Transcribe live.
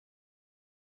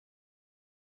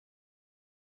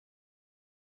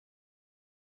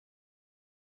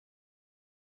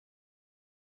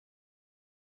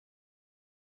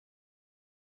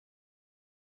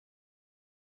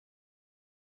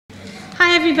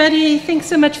everybody. Thanks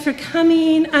so much for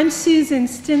coming. I'm Susan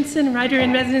Stinson,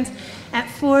 writer-in-residence at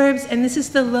Forbes, and this is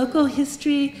the Local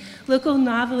History, Local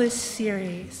Novelist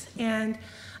series. And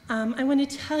I want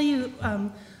to tell you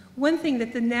one thing,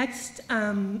 that the next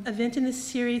event in this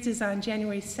series is on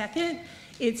January 2nd.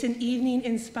 It's an evening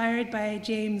inspired by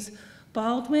James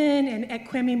Baldwin, and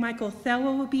Ekwemi Michael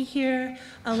Thelwa will be here,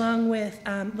 along with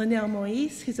Linnell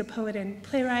Moise, who's a poet and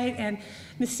playwright, and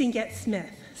Miss Singet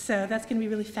Smith. So that's going to be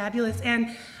really fabulous.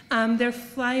 And there are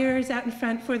flyers out in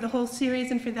front for the whole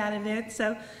series and for that event,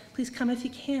 so please come if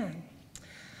you can.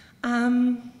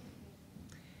 And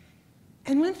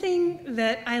one thing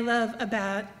that I love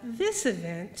about this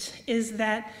event is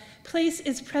that place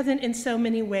is present in so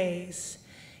many ways.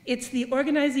 It's the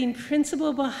organizing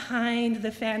principle behind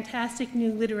the fantastic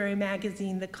new literary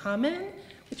magazine, The Common,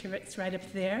 which is right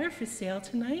up there for sale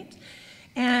tonight,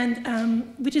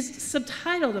 and which is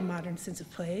subtitled A Modern Sense of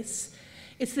Place.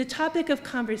 It's the topic of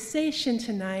conversation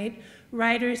tonight,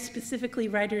 writers, specifically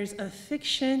writers of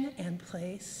fiction and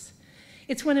place.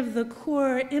 It's one of the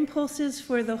core impulses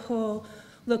for the whole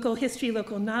Local History,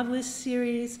 Local Novelist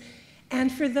series. And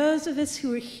for those of us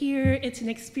who are here, it's an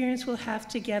experience we'll have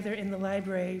together in the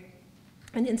library,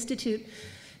 an institution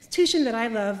that I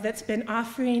love that's been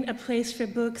offering a place for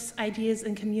books, ideas,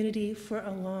 and community for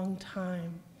a long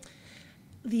time.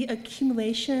 The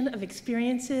accumulation of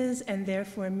experiences and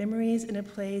therefore memories in a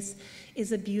place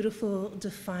is a beautiful,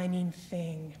 defining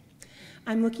thing.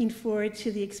 I'm looking forward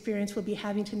to the experience we'll be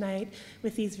having tonight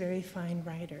with these very fine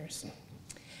writers.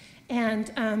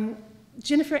 And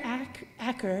Jennifer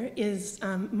Acker is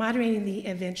moderating the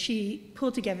event. She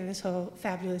pulled together this whole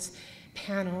fabulous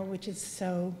panel, which is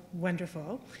so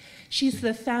wonderful. She's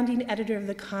the founding editor of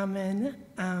The Common,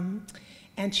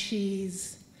 and she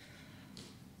has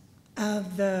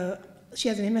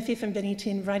an MFA from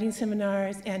Bennington writing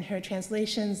seminars, and her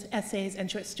translations, essays, and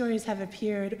short stories have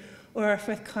appeared or are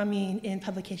forthcoming in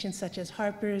publications such as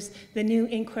Harper's, The New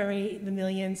Inquiry, The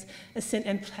Millions, Ascent,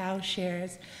 and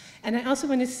Plowshares. And I also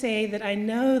want to say that I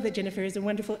know that Jennifer is a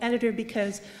wonderful editor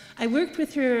because I worked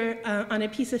with her on a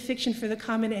piece of fiction for The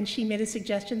Common, and she made a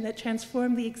suggestion that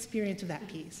transformed the experience of that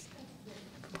piece.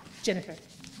 Jennifer.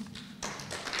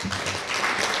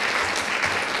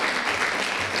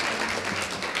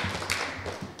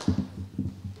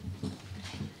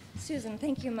 Susan,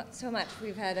 thank you so much.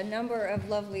 We've had a number of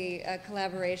lovely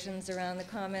collaborations around The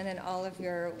Common and all of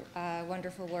your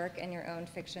wonderful work and your own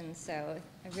fiction. So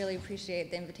I really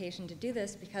appreciate the invitation to do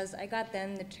this because I got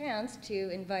then the chance to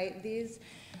invite these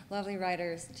lovely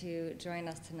writers to join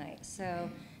us tonight. So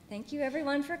thank you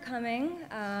everyone for coming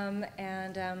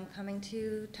and coming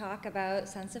to talk about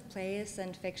sense of place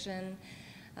and fiction.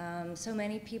 So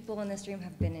many people in this room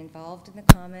have been involved in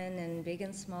The Common in big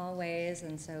and small ways,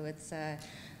 and so it's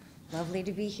lovely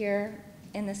to be here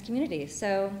in this community.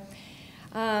 So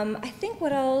I think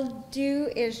what I'll do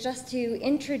is just to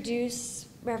introduce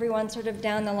everyone sort of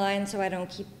down the line so I don't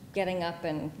keep getting up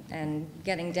and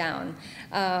getting down.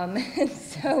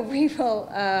 So we will,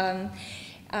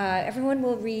 everyone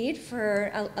will read for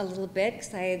a little bit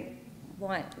because I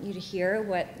want you to hear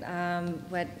what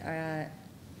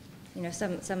you know,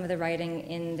 some of the writing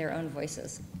in their own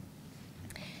voices.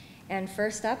 And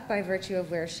first up, by virtue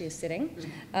of where she is sitting,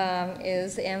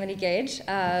 is Amity Gage,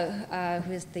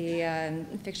 who is the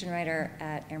fiction writer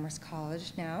at Amherst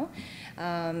College now,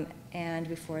 and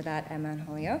before that, Emma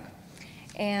Holyoke.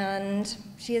 And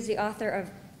she is the author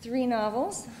of 3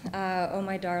 novels, Oh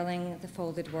My Darling, The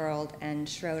Folded World, and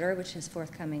Schroeder, which is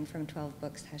forthcoming from 12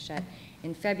 Books Hachette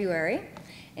in February,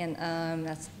 and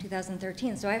that's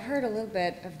 2013. So I've heard a little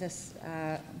bit of this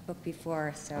book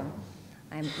before, so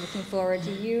I'm looking forward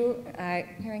to you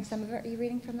hearing some of it. Are you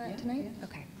reading from that tonight? Yeah.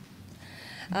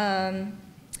 Okay.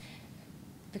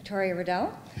 Victoria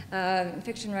Riddell,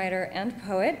 fiction writer and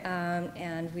poet,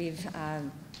 and we've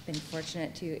been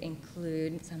fortunate to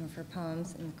include some of her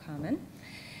poems in The Common.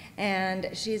 And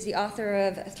she's the author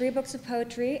of 3 books of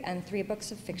poetry and 3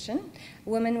 books of fiction.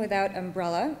 Woman Without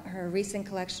Umbrella, her recent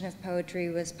collection of poetry,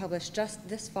 was published just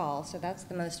this fall, so that's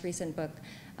the most recent book.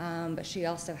 But she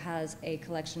also has a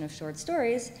collection of short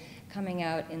stories coming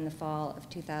out in the fall of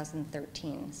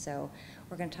 2013. So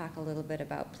we're going to talk a little bit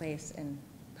about place in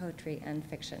poetry and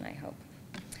fiction, I hope.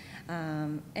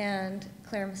 And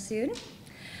Claire Messud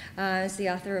is the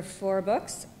author of 4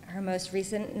 books. Her most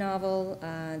recent novel,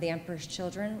 The Emperor's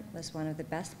Children, was one of the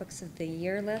best books of the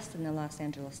year list in the Los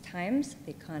Angeles Times,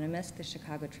 The Economist, the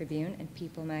Chicago Tribune, and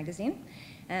People magazine.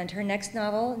 And her next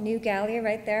novel, New Gallia,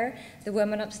 right there, The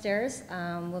Woman Upstairs,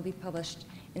 will be published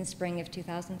in spring of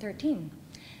 2013.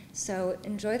 So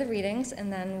enjoy the readings,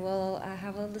 and then we'll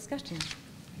have a little discussion.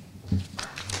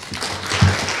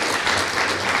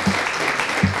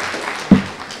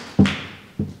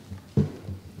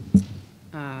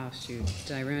 shoot,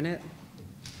 did I ruin it?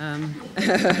 I'm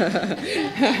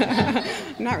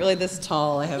not really this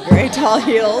tall. I have very tall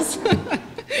heels.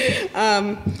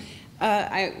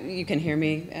 You can hear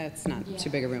me. It's not too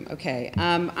big a room. Okay.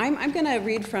 I'm going to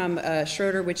read from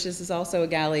Schroeder, which is also a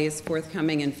Galleys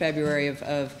forthcoming in February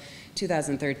of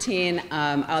 2013.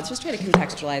 I'll just try to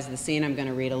contextualize the scene. I'm going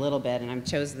to read a little bit, and I've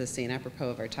chosen the scene apropos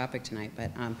of our topic tonight.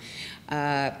 But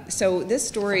so this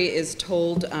story is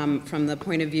told from the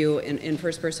point of view in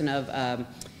first person of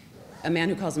a man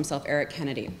who calls himself Eric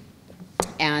Kennedy.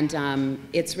 And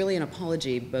it's really an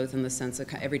apology, both in the sense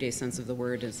of everyday sense of the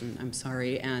word, as in, I'm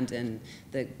sorry, and in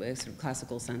the sort of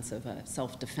classical sense of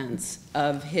self-defense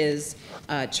of his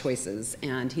choices.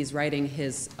 And he's writing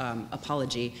his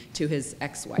apology to his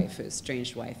ex-wife, his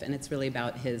estranged wife, and it's really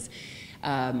about his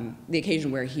the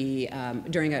occasion where he,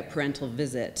 during a parental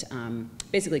visit,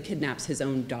 basically kidnaps his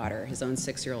own daughter, his own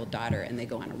 6-year-old daughter, and they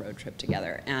go on a road trip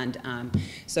together. And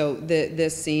so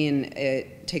this scene,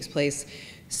 it takes place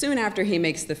soon after he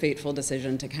makes the fateful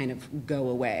decision to kind of go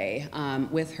away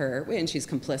with her, and she's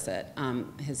complicit,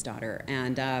 his daughter.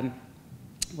 And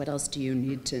what else do you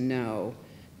need to know?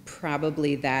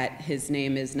 Probably that his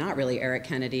name is not really Eric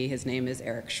Kennedy, his name is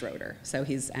Eric Schroeder. So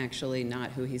he's actually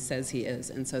not who he says he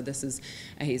is. And so this is,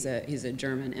 he's a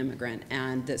German immigrant.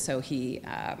 And so he,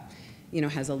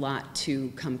 has a lot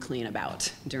to come clean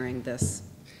about during this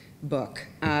book.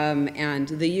 And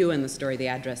the you in the story, the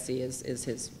addressee, is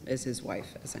his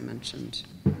wife, as I mentioned.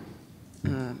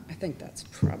 I think that's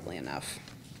probably enough.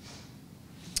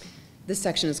 This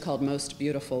section is called Most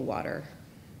Beautiful Water.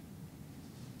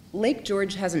 Lake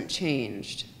George hasn't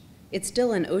changed. It's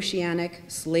still an oceanic,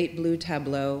 slate blue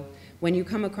tableau when you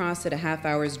come across it a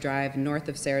half-hour's drive north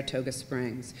of Saratoga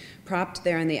Springs, propped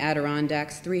there in the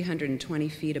Adirondacks 320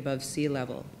 feet above sea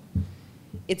level.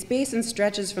 Its basin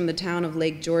stretches from the town of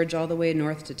Lake George all the way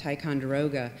north to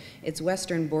Ticonderoga, its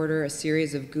western border a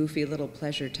series of goofy little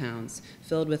pleasure towns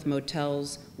filled with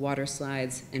motels, water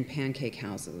slides, and pancake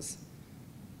houses.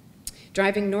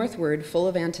 Driving northward, full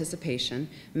of anticipation,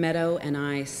 Meadow and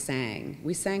I sang.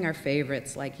 We sang our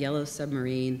favorites like Yellow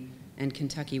Submarine and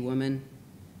Kentucky Woman.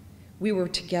 We were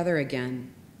together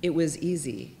again. It was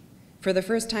easy. For the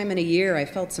first time in a year, I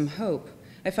felt some hope.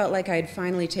 I felt like I had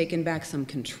finally taken back some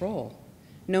control.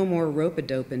 No more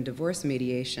rope-a-dope and divorce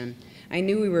mediation. I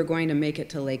knew we were going to make it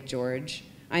to Lake George.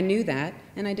 I knew that,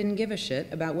 and I didn't give a shit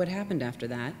about what happened after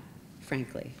that,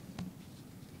 frankly.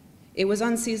 It was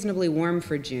unseasonably warm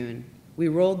for June. We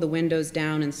rolled the windows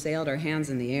down and sailed our hands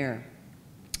in the air.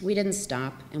 We didn't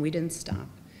stop, and we didn't stop.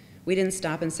 We didn't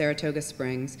stop in Saratoga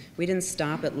Springs. We didn't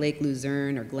stop at Lake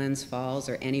Luzerne or Glens Falls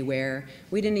or anywhere.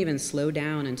 We didn't even slow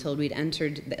down until we'd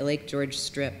entered the Lake George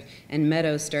Strip, and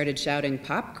Meadow started shouting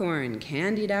popcorn,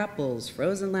 candied apples,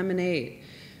 frozen lemonade.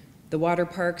 The water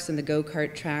parks and the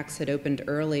go-kart tracks had opened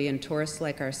early, and tourists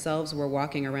like ourselves were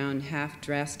walking around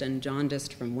half-dressed and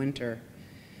jaundiced from winter.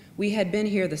 We had been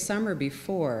here the summer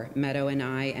before, Meadow and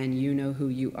I, and you know who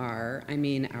you are, I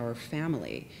mean our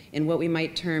family, in what we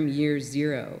might term year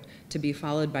zero, to be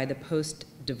followed by the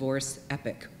post-divorce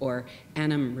epic, or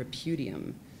annum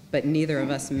repudium, but neither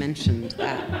of us mentioned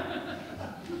that.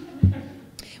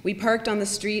 We parked on the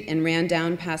street and ran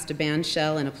down past a band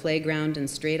shell and a playground and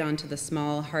straight onto the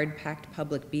small, hard-packed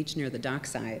public beach near the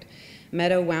dockside.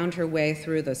 Meadow wound her way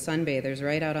through the sunbathers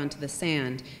right out onto the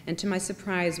sand, and to my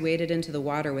surprise, waded into the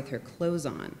water with her clothes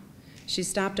on. She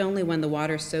stopped only when the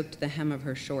water soaked the hem of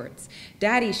her shorts.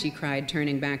 "Daddy," she cried,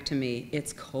 turning back to me,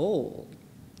 "it's cold."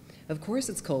 "Of course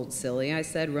it's cold, silly," I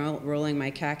said, rolling my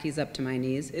khakis up to my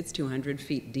knees. "It's 200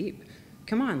 feet deep.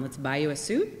 Come on, let's buy you a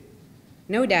suit."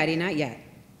 "No, Daddy, not yet."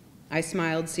 I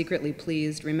smiled, secretly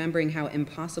pleased, remembering how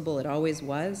impossible it always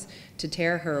was to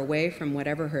tear her away from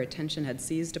whatever her attention had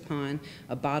seized upon,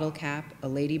 a bottle cap, a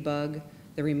ladybug,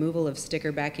 the removal of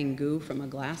sticker-backing goo from a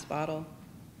glass bottle.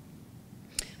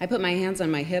 I put my hands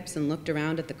on my hips and looked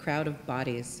around at the crowd of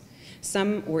bodies.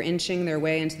 Some were inching their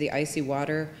way into the icy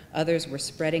water, others were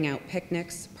spreading out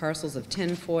picnics, parcels of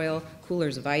tin foil,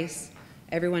 coolers of ice,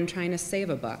 everyone trying to save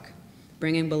a buck,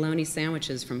 bringing bologna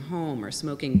sandwiches from home or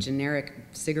smoking generic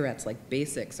cigarettes like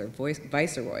Basics or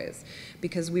Viceroys,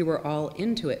 because we were all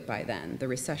into it by then, the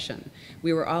recession.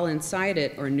 We were all inside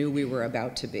it or knew we were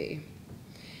about to be.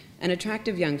 An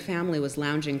attractive young family was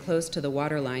lounging close to the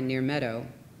waterline near Meadow.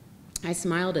 I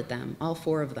smiled at them, all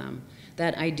 4 of them,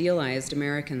 that idealized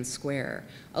American square,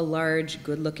 a large,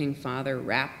 good-looking father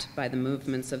wrapped by the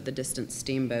movements of the distant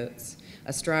steamboats,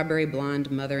 a strawberry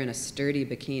blonde mother in a sturdy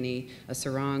bikini, a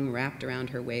sarong wrapped around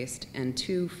her waist, and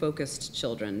 2 focused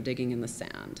children digging in the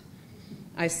sand.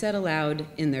 I said aloud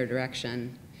in their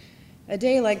direction, "A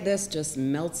day like this just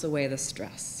melts away the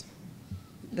stress."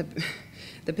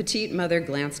 The petite mother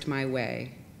glanced my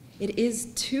way. "It is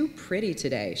too pretty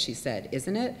today," she said,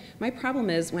 "isn't it? My problem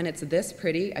is when it's this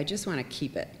pretty, I just want to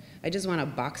keep it. I just want to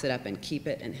box it up and keep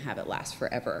it and have it last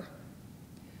forever."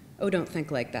 "Oh, don't think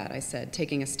like that," I said,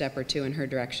 taking a step or two in her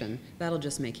direction. "That'll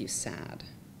just make you sad."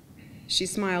 She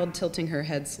smiled, tilting her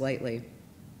head slightly.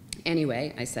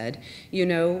 "Anyway," I said, "you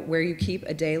know where you keep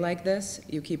a day like this?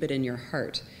 You keep it in your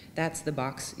heart. That's the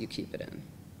box you keep it in."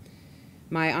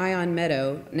 My eye on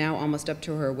Meadow, now almost up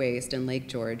to her waist in Lake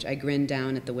George, I grinned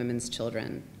down at the women's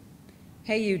children.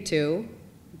 "Hey, you two."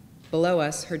 Below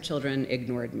us, her children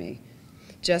ignored me,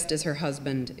 just as her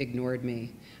husband ignored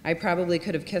me. I probably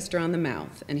could have kissed her on the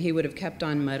mouth, and he would have kept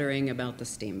on muttering about the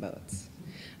steamboats.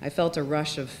 I felt a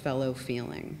rush of fellow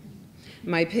feeling.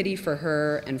 My pity for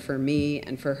her and for me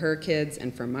and for her kids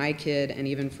and for my kid and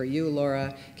even for you,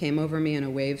 Laura, came over me in a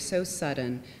wave so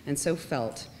sudden and so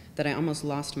felt that I almost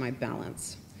lost my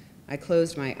balance. I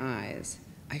closed my eyes.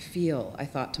 "I feel," I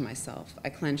thought to myself. I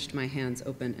clenched my hands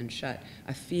open and shut.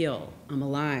 "I feel. I'm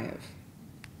alive."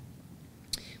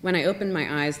 When I opened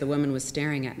my eyes, the woman was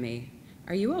staring at me.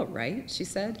 "Are you all right?" she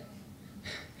said.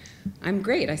 "I'm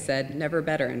great," I said. "Never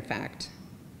better, in fact."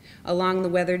 Along the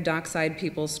weathered dockside,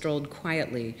 people strolled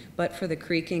quietly, but for the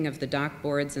creaking of the dock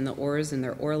boards and the oars in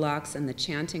their oarlocks and the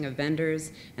chanting of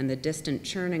vendors and the distant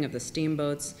churning of the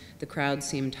steamboats, the crowd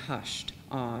seemed hushed,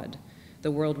 awed. The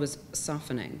world was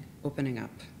softening, opening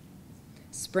up.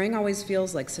 "Spring always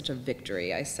feels like such a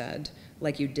victory," I said,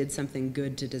 "like you did something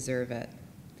good to deserve it."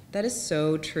 "That is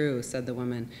so true," said the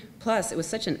woman. "Plus, it was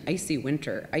such an icy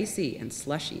winter, icy and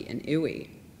slushy and ooey."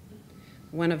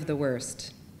 One of the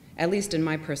worst. At least in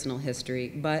my personal history,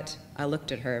 but I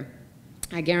looked at her.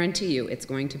 "I guarantee you it's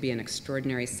going to be an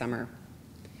extraordinary summer."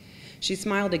 She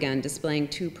smiled again, displaying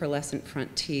two pearlescent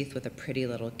front teeth with a pretty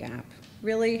little gap.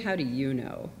 "Really? How do you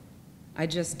know?" "I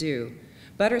just do."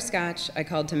 "Butterscotch," I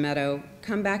called to Meadow.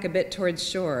 "Come back a bit towards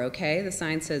shore, okay? The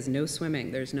sign says no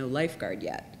swimming. There's no lifeguard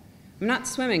yet." "I'm not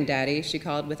swimming, Daddy," she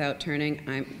called without turning.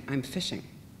 I'm fishing."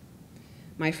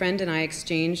 My friend and I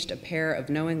exchanged a pair of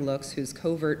knowing looks whose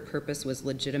covert purpose was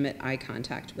legitimate eye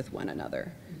contact with one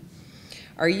another.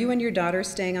 "Are you and your daughter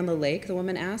staying on the lake?" the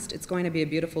woman asked. "It's going to be a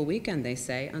beautiful weekend, they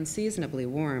say, unseasonably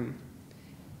warm."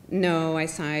 "No," I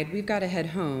sighed. "We've got to head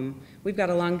home. We've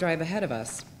got a long drive ahead of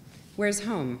us." "Where's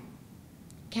home?"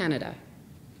 "Canada."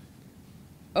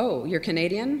 "Oh, you're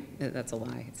Canadian?" That's a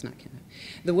lie. It's not Canada.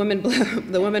 The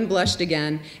woman blushed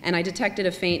again, and I detected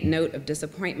a faint note of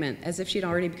disappointment, as if she'd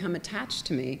already become attached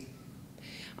to me.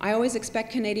 "I always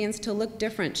expect Canadians to look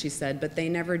different," she said, "but they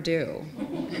never do."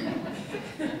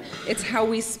 "It's how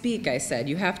we speak," I said.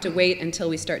 "You have to wait until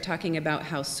we start talking about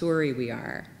how sorry we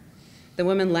are." The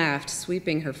woman laughed,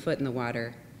 sweeping her foot in the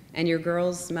water. "And your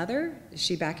girl's mother? Is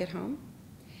she back at home?"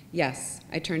 "Yes."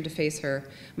 I turned to face her.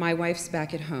 "My wife's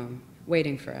back at home,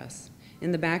 waiting for us."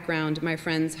 In the background, my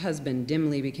friend's husband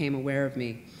dimly became aware of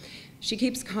me. "She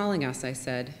keeps calling us," I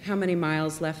said. "How many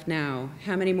miles left now?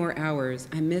 How many more hours?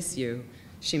 I miss you."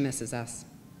 "She misses us."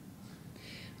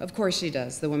 "Of course she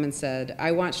does," the woman said.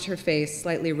 I watched her face,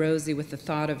 slightly rosy with the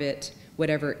thought of it,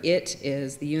 whatever it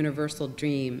is, the universal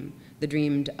dream, the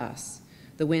dreamed us.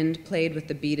 The wind played with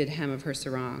the beaded hem of her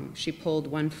sarong. She pulled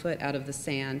one foot out of the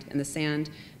sand, and the sand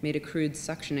made a crude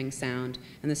suctioning sound,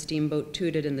 and the steamboat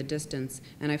tooted in the distance,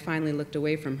 and I finally looked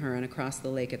away from her and across the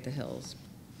lake at the hills.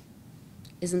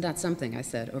 "Isn't that something?" I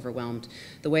said, overwhelmed.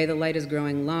 "The way the light is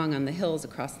growing long on the hills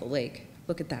across the lake.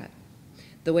 Look at that.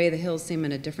 The way the hills seem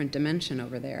in a different dimension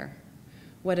over there.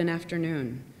 What an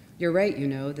afternoon. You're right, you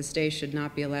know, this day should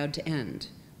not be allowed to end.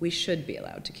 We should be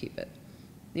allowed to keep it.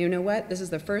 You know what? This is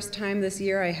the first time this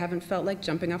year I haven't felt like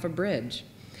jumping off a bridge."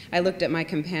 I looked at my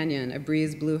companion. A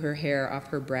breeze blew her hair off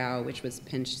her brow, which was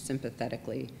pinched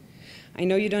sympathetically. "I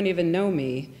know you don't even know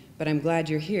me, but I'm glad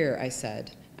you're here," I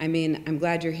said. I'm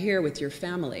glad you're here with your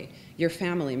family. Your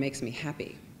family makes me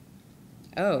happy."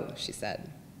 "Oh," she said.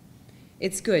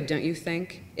 "It's good, don't you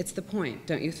think? It's the point,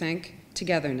 don't you think?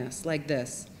 Togetherness, like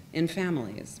this, in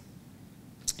families."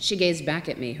 She gazed back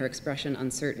at me, her expression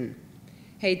uncertain.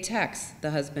 "Hey, Tex," the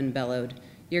husband bellowed,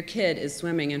 "your kid is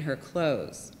swimming in her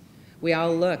clothes." We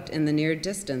all looked in the near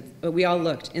distance,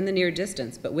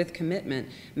 but with commitment,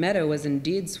 Meadow was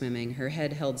indeed swimming, her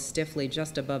head held stiffly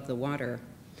just above the water.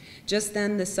 Just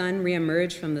then, the sun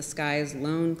reemerged from the sky's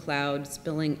lone cloud,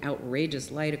 spilling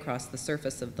outrageous light across the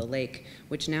surface of the lake,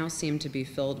 which now seemed to be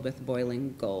filled with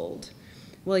boiling gold.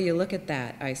 "Will you look at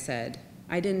that?" I said.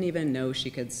 "I didn't even know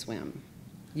she could swim."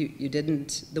 You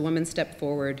didn't?" The woman stepped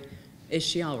forward. "Is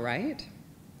she all right?"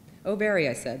 "Oh, very,"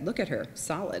 I said. "Look at her,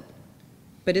 solid."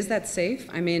 "But is that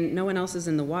safe? No one else is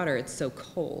in the water. It's so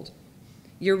cold."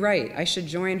 You're right, I should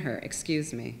join her,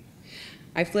 excuse me.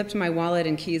 I flipped my wallet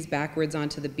and keys backwards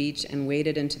onto the beach and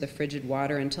waded into the frigid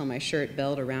water until my shirt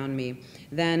belled around me.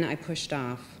 Then I pushed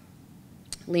off.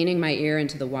 Leaning my ear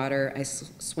into the water, I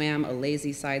swam a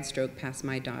lazy side stroke past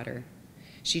my daughter.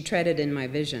 She treaded in my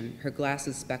vision, her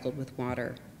glasses speckled with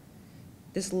water.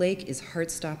 This lake is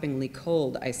heart-stoppingly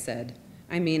cold, I said.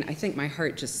 I mean, I think my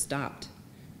heart just stopped.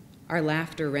 Our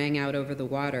laughter rang out over the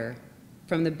water.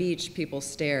 From the beach, people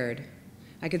stared.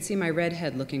 I could see my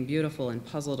redhead looking beautiful and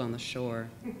puzzled on the shore.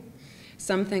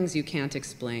 Some things you can't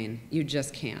explain. You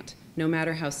just can't, no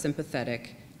matter how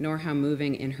sympathetic, nor how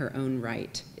moving in her own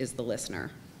right is the listener.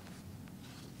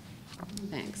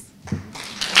 Thanks.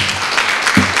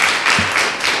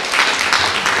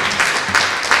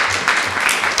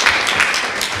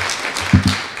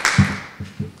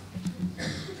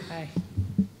 Hi.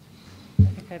 I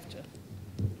think I have to.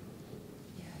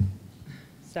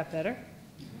 Is that better?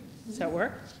 Does that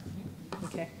work?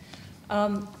 Okay.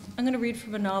 I'm going to read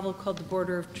from a novel called The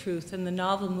Border of Truth, and the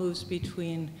novel moves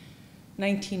between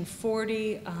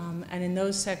 1940, and in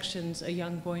those sections, a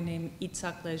young boy named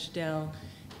Itzhak Lejdel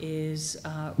is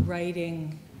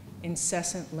writing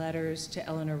incessant letters to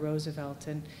Eleanor Roosevelt,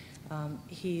 and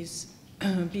he's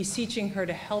beseeching her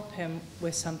to help him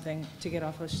with something to get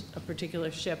off a particular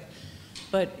ship,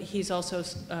 but he's also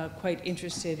quite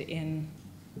interested in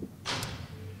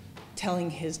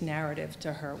telling his narrative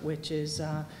to her, which is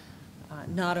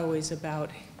not always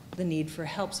about the need for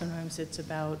help. Sometimes it's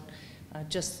about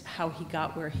just how he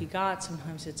got where he got.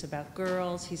 Sometimes it's about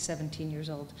girls. He's 17 years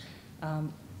old.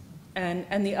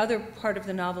 And the other part of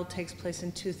the novel takes place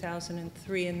in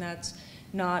 2003, and that's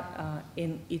not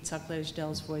in Itzhak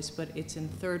Lejdel's voice, but it's in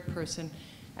third person,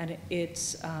 and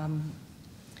it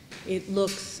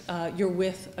looks, you're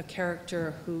with a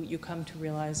character who you come to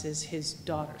realize is his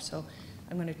daughter. So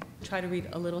I'm going to try to read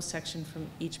a little section from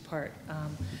each part.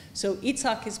 So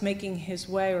Itzhak is making his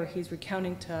way, or he's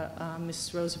recounting to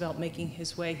Mrs. Roosevelt making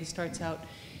his way. He starts out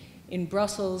in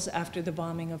Brussels after the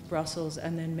bombing of Brussels,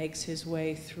 and then makes his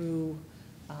way through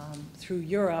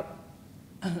Europe,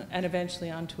 and eventually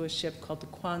onto a ship called the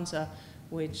Kwanzaa,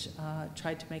 which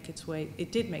tried to make its way.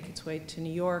 It did make its way to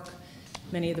New York.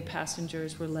 Many of the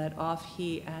passengers were let off.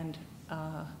 He and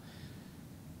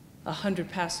 100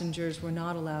 passengers were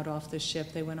not allowed off the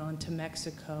ship. They went on to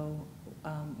Mexico,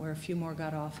 where a few more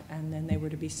got off, and then they were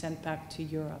to be sent back to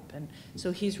Europe. And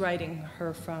so he's writing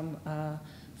her from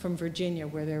Virginia,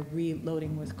 where they're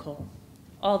reloading with coal.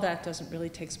 All that doesn't really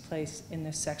take place in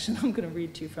this section I'm going to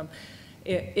read to you from.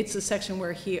 It's a section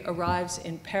where he arrives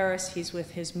in Paris. He's with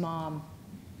his mom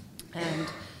and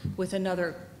with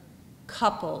another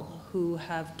couple who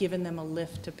have given them a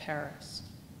lift to Paris,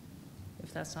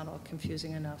 if that's not all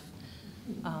confusing enough.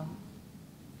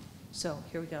 So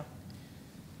here we go.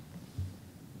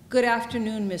 Good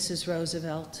afternoon, Mrs.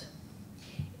 Roosevelt.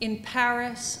 In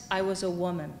Paris, I was a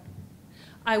woman.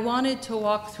 I wanted to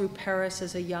walk through Paris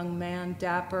as a young man,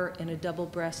 dapper in a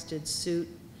double-breasted suit,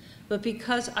 but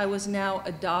because I was now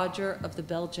a dodger of the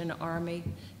Belgian army,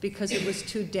 because it was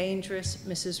too dangerous,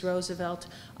 Mrs. Roosevelt,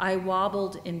 I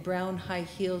wobbled in brown high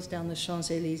heels down the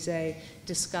Champs-Élysées,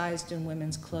 disguised in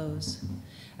women's clothes.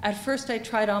 At first I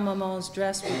tried on Maman's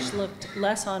dress, which looked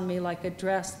less on me like a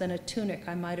dress than a tunic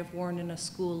I might have worn in a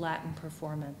school Latin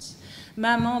performance.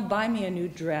 Maman, buy me a new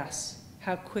dress.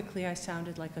 How quickly I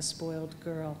sounded like a spoiled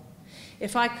girl.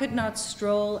 If I could not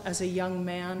stroll as a young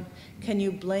man, can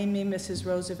you blame me, Mrs.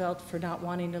 Roosevelt, for not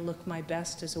wanting to look my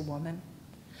best as a woman?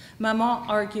 Maman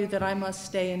argued that I must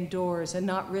stay indoors and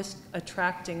not risk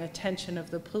attracting attention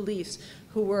of the police,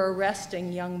 who were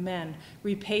arresting young men,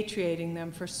 repatriating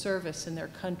them for service in their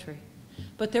country.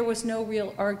 But there was no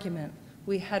real argument.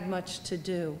 We had much to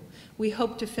do. We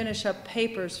hoped to finish up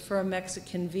papers for a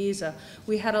Mexican visa.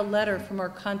 We had a letter from our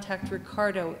contact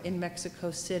Ricardo in Mexico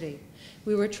City.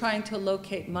 We were trying to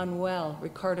locate Manuel,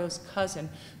 Ricardo's cousin,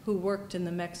 who worked in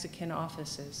the Mexican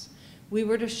offices. We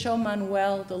were to show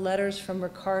Manuel the letters from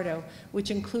Ricardo, which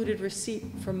included receipt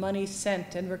for money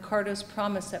sent and Ricardo's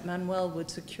promise that Manuel would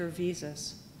secure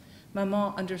visas.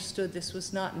 Maman understood this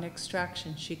was not an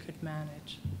extraction she could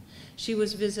manage. She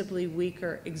was visibly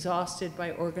weaker, exhausted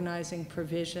by organizing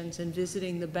provisions and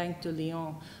visiting the Banque de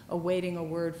Lyon, awaiting a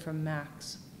word from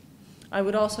Max. I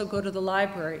would also go to the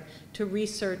library to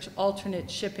research alternate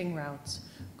shipping routes.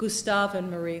 Gustave and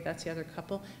Marie, that's the other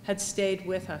couple, had stayed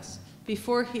with us.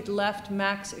 Before he'd left,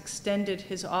 Max extended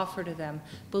his offer to them,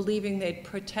 believing they'd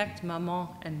protect Maman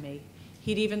and me.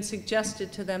 He'd even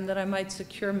suggested to them that I might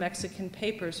secure Mexican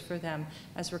papers for them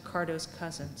as Ricardo's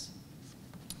cousins.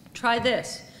 Try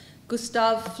this.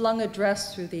 Gustave flung a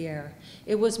dress through the air.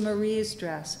 It was Marie's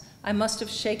dress, I must have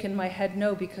shaken my head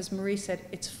no, because Marie said,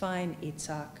 "It's fine,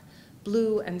 Itzhak."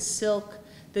 Blue and silk,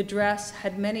 the dress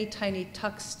had many tiny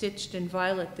tucks stitched in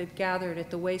violet that gathered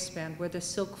at the waistband where the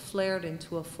silk flared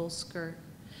into a full skirt.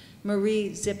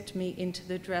 Marie zipped me into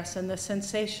the dress, and the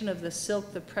sensation of the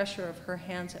silk, the pressure of her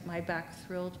hands at my back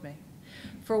thrilled me.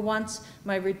 For once,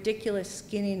 my ridiculous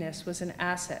skinniness was an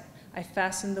asset. I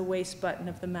fastened the waist button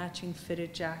of the matching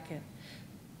fitted jacket.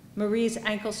 Marie's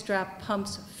ankle strap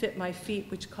pumps fit my feet,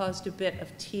 which caused a bit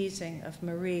of teasing of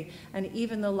Marie, and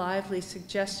even the lively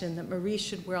suggestion that Marie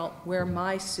should wear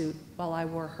my suit while I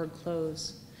wore her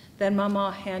clothes. Then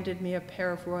Mama handed me a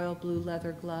pair of royal blue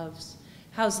leather gloves.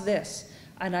 "How's this?"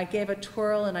 And I gave a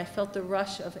twirl, and I felt the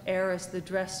rush of air as the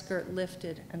dress skirt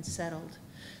lifted and settled.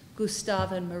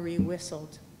 Gustave and Marie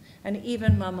whistled, and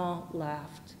even Maman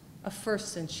laughed, a first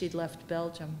since she'd left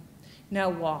Belgium. "Now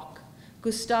walk."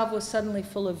 Gustave was suddenly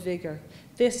full of vigor.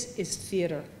 "This is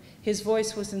theater." His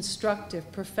voice was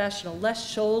instructive, professional, less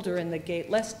shoulder in the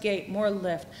gait, less gait, more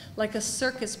lift. Like a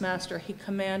circus master, he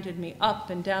commanded me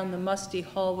up and down the musty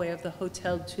hallway of the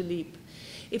Hotel Tulipe.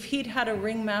 If he'd had a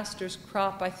ringmaster's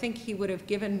crop, I think he would have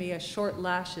given me a short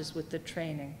lashes with the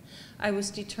training. I was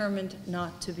determined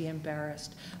not to be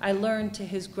embarrassed. I learned to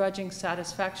his grudging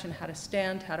satisfaction how to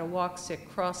stand, how to walk, sit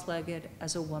cross-legged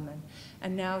as a woman.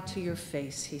 "And now to your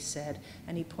face," he said,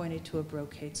 and he pointed to a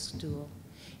brocade stool.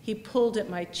 He pulled at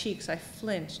my cheeks. I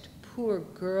flinched. "Poor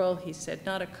girl," he said,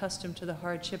 "not accustomed to the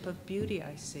hardship of beauty,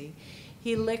 I see."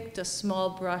 He licked a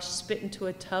small brush, spit into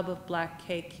a tub of black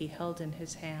cake he held in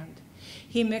his hand.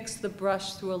 He mixed the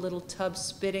brush through a little tub,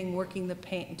 spitting, working the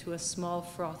paint into a small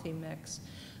frothy mix.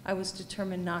 I was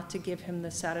determined not to give him the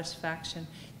satisfaction,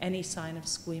 any sign of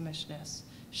squeamishness.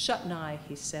 "Shut an eye,"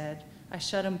 he said. I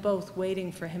shut them both,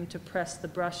 waiting for him to press the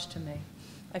brush to me.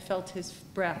 I felt his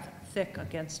breath thick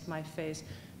against my face.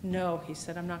 "No," he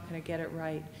said, "I'm not going to get it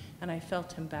right." And I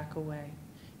felt him back away.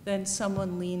 Then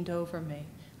someone leaned over me.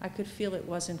 I could feel it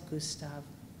wasn't Gustave.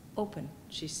 "Open,"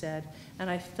 she said, and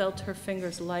I felt her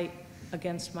fingers light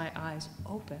against my eyes.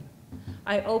 "Open."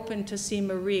 I opened to see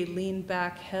Marie lean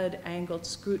back, head angled,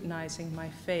 scrutinizing my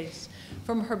face.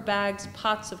 From her bags,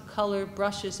 pots of color,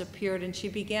 brushes appeared, and she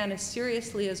began, as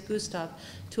seriously as Gustave,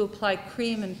 to apply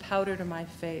cream and powder to my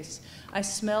face. I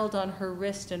smelled on her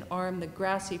wrist and arm the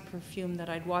grassy perfume that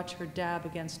I'd watch her dab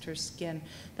against her skin.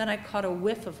 Then I caught a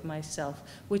whiff of myself,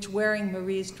 which, wearing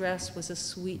Marie's dress, was a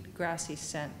sweet, grassy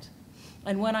scent.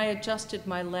 And when I adjusted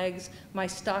my legs, my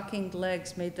stockinged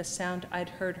legs made the sound I'd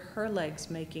heard her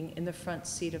legs making in the front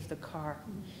seat of the car.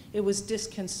 It was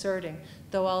disconcerting,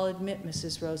 though I'll admit,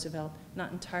 Mrs. Roosevelt,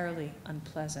 not entirely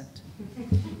unpleasant.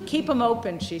 "Keep 'em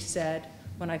open," she said,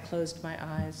 when I closed my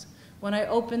eyes. When I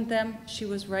opened them, she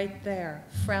was right there,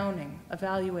 frowning,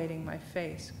 evaluating my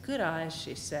face. "Good eyes,"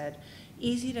 she said.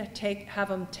 "Easy to have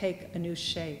 'em take a new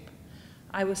shape."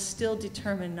 I was still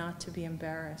determined not to be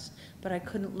embarrassed, but I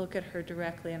couldn't look at her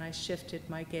directly, and I shifted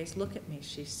my gaze. "Look at me,"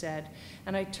 she said,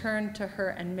 and I turned to her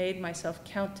and made myself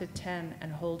count to 10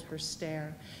 and hold her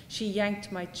stare. She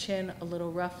yanked my chin a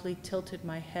little roughly, tilted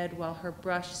my head while her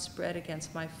brush spread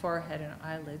against my forehead and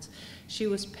eyelids. She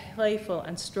was playful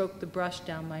and stroked the brush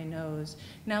down my nose.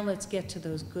 "Now let's get to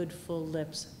those good full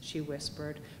lips," she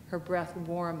whispered, her breath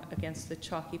warm against the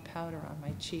chalky powder on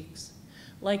my cheeks.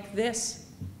 Like this,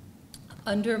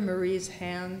 under Marie's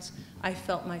hands, I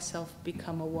felt myself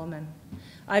become a woman.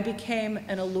 I became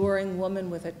an alluring woman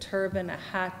with a turban, a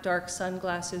hat, dark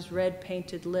sunglasses, red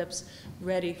painted lips,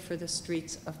 ready for the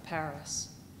streets of Paris.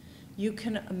 You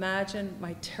can imagine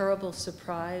my terrible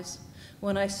surprise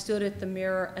when I stood at the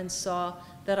mirror and saw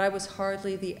that I was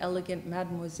hardly the elegant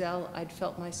mademoiselle I'd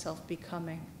felt myself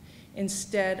becoming.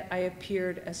 Instead, I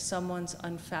appeared as someone's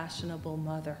unfashionable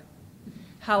mother.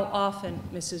 How often,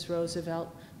 Mrs.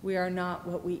 Roosevelt, we are not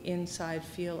what we inside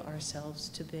feel ourselves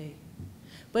to be.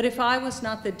 But if I was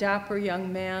not the dapper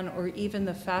young man or even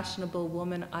the fashionable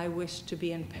woman I wished to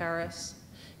be in Paris,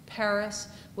 Paris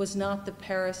was not the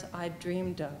Paris I'd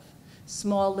dreamed of.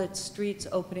 Small lit streets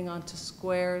opening onto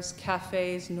squares,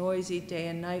 cafes noisy day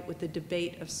and night with the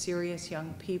debate of serious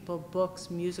young people, books,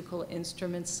 musical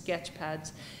instruments, sketch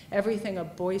pads, everything a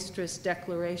boisterous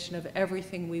declaration of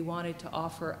everything we wanted to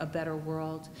offer a better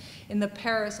world. In the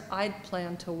Paris I'd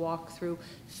planned to walk through,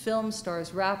 film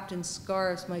stars wrapped in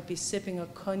scarves might be sipping a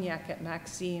cognac at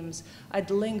Maxime's.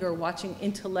 I'd linger watching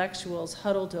intellectuals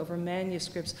huddled over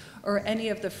manuscripts, or any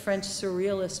of the French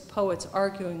surrealist poets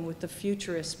arguing with the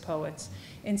futurist poets.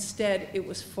 Instead, it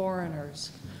was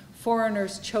foreigners.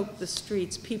 Foreigners choked the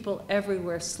streets, people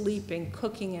everywhere sleeping,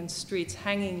 cooking in streets,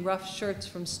 hanging rough shirts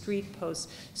from street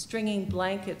posts, stringing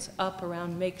blankets up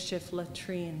around makeshift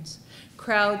latrines.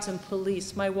 Crowds and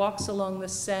police. My walks along the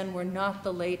Seine were not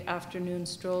the late afternoon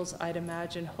strolls I'd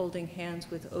imagine, holding hands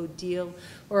with Odile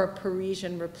or a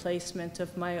Parisian replacement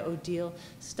of my Odile,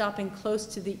 stopping close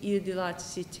to the Ile de la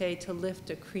Cité to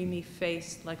lift a creamy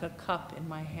face like a cup in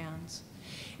my hands.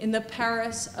 In the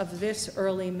Paris of this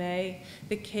early May,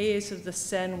 the quays of the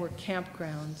Seine were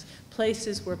campgrounds,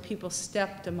 places where people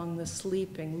stepped among the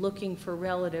sleeping, looking for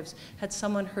relatives. Had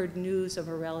someone heard news of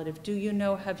a relative? Do you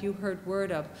know, have you heard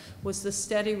word of? Was the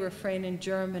steady refrain in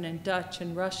German and Dutch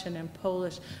and Russian and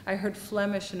Polish. I heard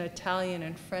Flemish and Italian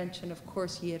and French and, of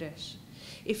course, Yiddish.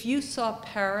 If you saw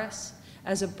Paris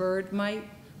as a bird might,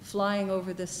 flying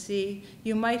over the sea,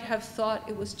 you might have thought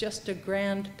it was just a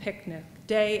grand picnic.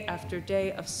 Day after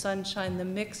day of sunshine, the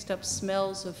mixed up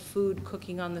smells of food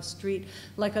cooking on the street,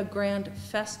 like a grand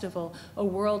festival, a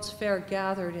World's Fair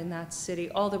gathered in that city,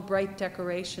 all the bright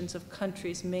decorations of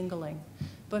countries mingling.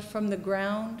 But from the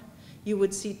ground, you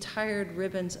would see tired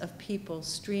ribbons of people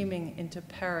streaming into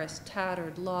Paris,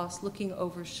 tattered, lost, looking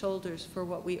over shoulders for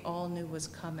what we all knew was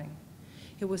coming.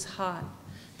 It was hot.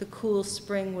 The cool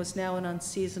spring was now an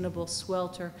unseasonable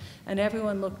swelter, and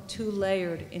everyone looked too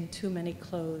layered in too many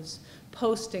clothes.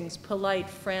 Postings, polite,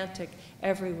 frantic,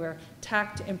 everywhere,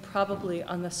 tacked improbably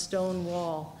on the stone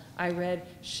wall. I read,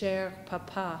 Cher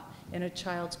Papa, in a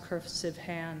child's cursive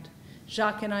hand.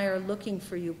 Jacques and I are looking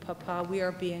for you, Papa. We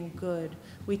are being good.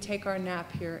 We take our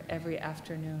nap here every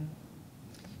afternoon.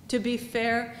 To be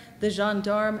fair, the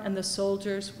gendarmes and the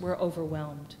soldiers were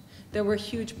overwhelmed. There were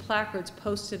huge placards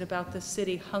posted about the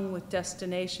city, hung with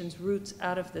destinations, routes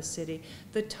out of the city.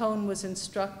 The tone was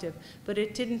instructive, but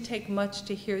it didn't take much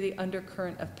to hear the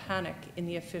undercurrent of panic in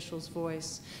the official's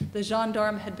voice. The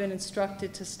gendarme had been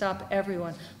instructed to stop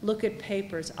everyone, look at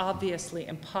papers, obviously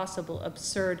impossible,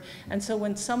 absurd, and so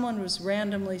when someone was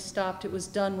randomly stopped, it was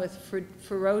done with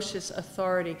ferocious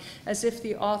authority, as if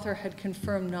the author had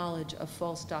confirmed knowledge of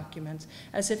false documents,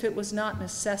 as if it was not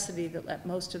necessity that let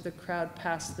most of the crowd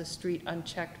pass the street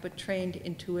unchecked, but trained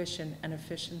intuition and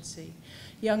efficiency.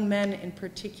 Young men in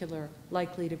particular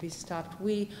likely to be stopped.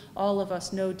 We, all of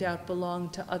us, no doubt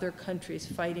belonged to other countries'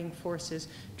 fighting forces.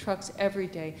 Trucks every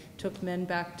day took men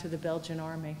back to the Belgian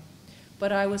army.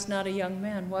 But I was not a young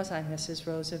man, was I, Mrs.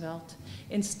 Roosevelt?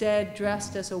 Instead,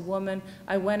 dressed as a woman,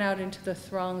 I went out into the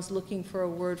throngs looking for a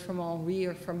word from Henri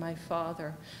or from my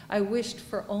father. I wished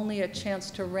for only a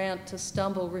chance to rant, to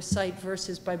stumble, recite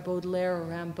verses by Baudelaire or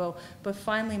Rimbaud, but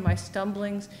finally my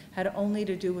stumblings had only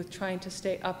to do with trying to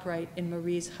stay upright in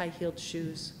Marie's high-heeled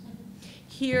shoes.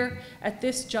 Here, at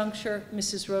this juncture,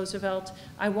 Mrs. Roosevelt,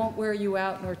 I won't wear you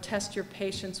out nor test your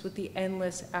patience with the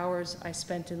endless hours I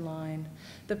spent in line.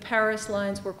 The Paris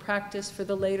lines were practiced for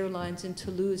the later lines in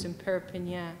Toulouse and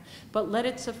Perpignan, but let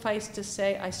it suffice to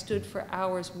say I stood for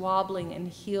hours wobbling in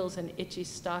heels and itchy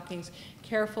stockings,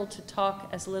 careful to talk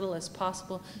as little as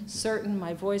possible, certain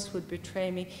my voice would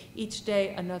betray me. Each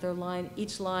day another line,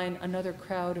 each line another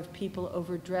crowd of people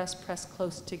overdressed, pressed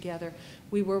close together.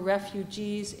 We were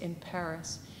refugees in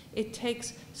Paris. It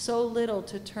takes so little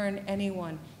to turn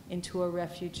anyone into a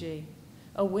refugee.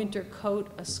 A winter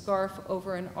coat, a scarf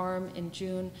over an arm in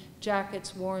June,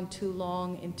 jackets worn too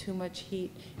long in too much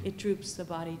heat, it droops the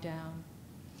body down.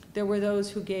 There were those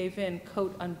who gave in,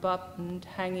 coat unbuttoned,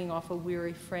 hanging off a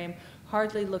weary frame,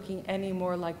 hardly looking any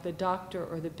more like the doctor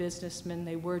or the businessman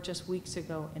they were just weeks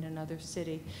ago in another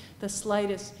city. The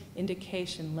slightest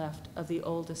indication left of the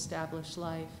old established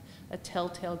life. A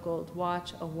telltale gold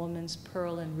watch, a woman's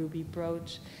pearl and ruby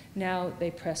brooch. Now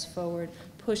they press forward,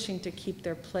 pushing to keep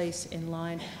their place in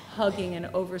line, hugging an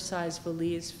oversized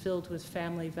valise filled with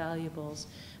family valuables.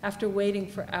 After waiting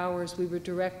for hours, we were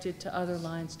directed to other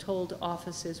lines, told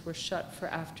offices were shut for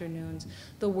afternoons.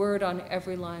 The word on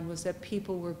every line was that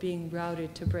people were being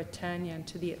routed to Bretagne and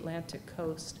to the Atlantic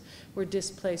coast, where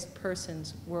displaced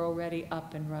persons were already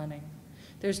up and running.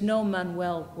 There's no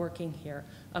Manuel working here.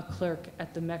 A clerk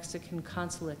at the Mexican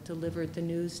consulate delivered the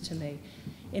news to me.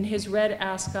 In his red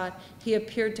ascot, he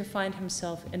appeared to find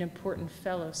himself an important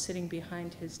fellow sitting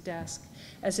behind his desk,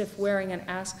 as if wearing an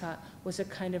ascot was a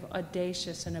kind of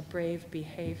audacious and a brave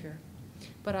behavior.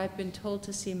 But I've been told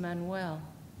to see Manuel.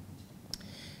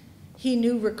 He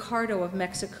knew Ricardo of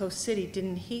Mexico City,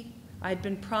 didn't he? I'd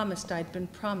been promised.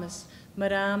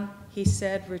 Madame, he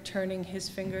said, returning his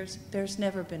fingers, there's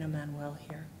never been a Manuel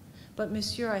here. But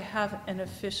monsieur, I have an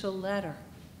official letter.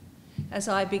 As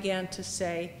I began to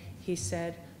say, he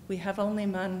said, we have only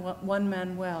one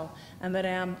Manuel, and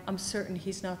Madame, I'm certain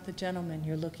he's not the gentleman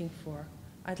you're looking for.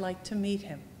 I'd like to meet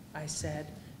him, I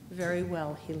said. Very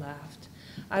well, he laughed.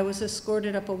 I was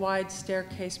escorted up a wide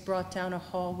staircase, brought down a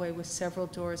hallway with several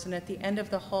doors, and at the end of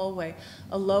the hallway,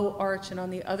 a low arch, and on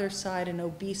the other side, an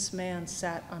obese man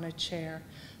sat on a chair.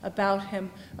 About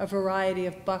him, a variety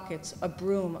of buckets, a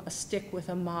broom, a stick with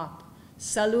a mop.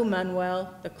 "Salut,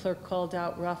 Manuel," the clerk called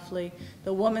out roughly.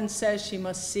 "The woman says she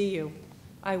must see you."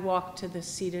 I walked to the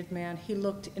seated man. He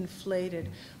looked inflated.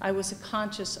 I was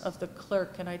conscious of the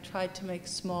clerk, and I tried to make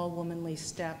small womanly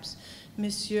steps.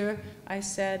 "Monsieur," I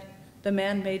said. The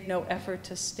man made no effort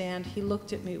to stand. He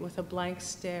looked at me with a blank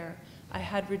stare. I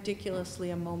had ridiculously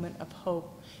a moment of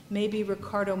hope. Maybe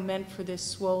Ricardo meant for this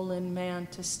swollen man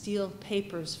to steal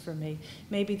papers for me.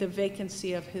 Maybe the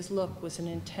vacancy of his look was an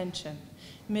intention.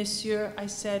 "Monsieur," I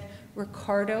said,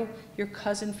 "Ricardo, your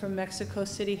cousin from Mexico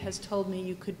City, has told me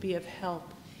you could be of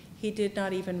help." He did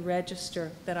not even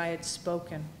register that I had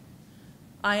spoken.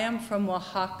 "I am from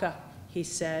Oaxaca," he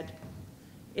said.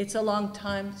 "It's a long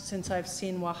time since I've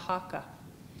seen Oaxaca."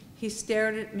 He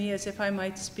stared at me as if I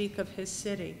might speak of his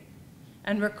city.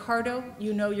 "And Ricardo,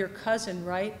 you know your cousin,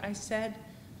 right?" I said.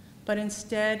 But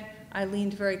instead, I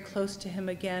leaned very close to him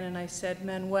again and I said,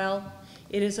 "Manuel,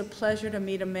 it is a pleasure to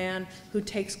meet a man who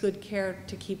takes good care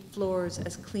to keep floors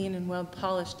as clean and well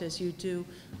polished as you do.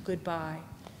 Goodbye."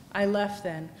 I left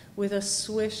then, with a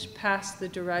swish past the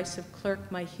derisive clerk,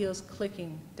 my heels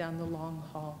clicking down the long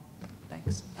hall.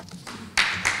 Thanks.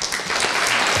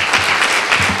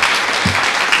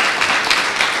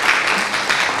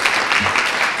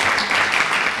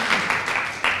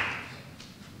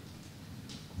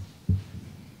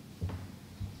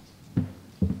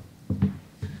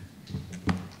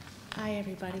 Hi,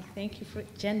 everybody. Thank you for,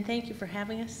 Jen, thank you for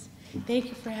having us. Thank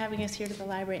you for having us here to the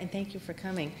library, and thank you for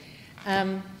coming.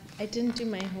 I didn't do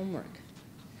my homework.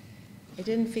 I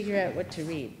didn't figure out what to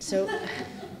read. So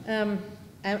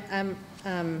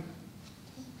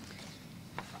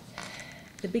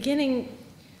the beginning,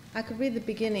 I could read the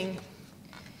beginning,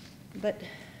 but,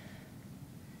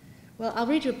 well, I'll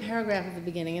read you a paragraph of the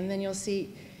beginning, and then you'll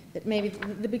see that maybe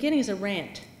the beginning is a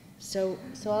rant. So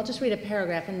I'll just read a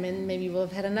paragraph, and then maybe we'll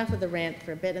have had enough of the rant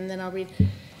for a bit, and then I'll read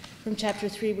from chapter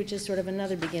 3, which is sort of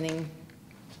another beginning,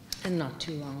 and not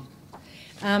too long.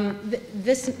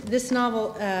 This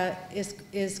novel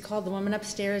is called The Woman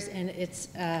Upstairs, and it's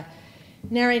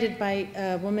narrated by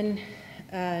a woman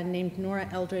named Nora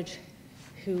Eldridge,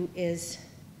 who is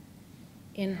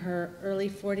in her early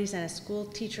 40s and a school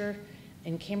teacher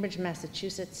in Cambridge,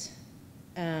 Massachusetts.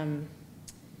 And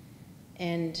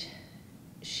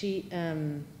she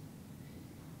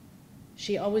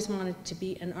always wanted to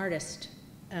be an artist,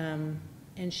 and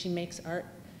she makes art,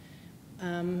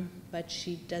 but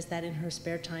she does that in her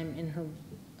spare time in her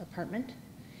apartment.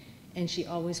 And she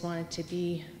always wanted to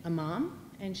be a mom,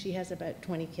 and she has about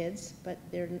 20 kids, but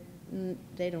they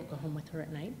don't go home with her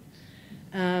at night.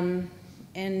 And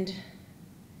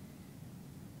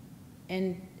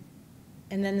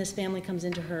then this family comes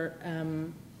into her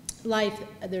life.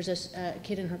 There's a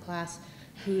kid in her class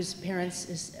whose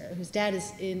dad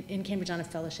is in Cambridge on a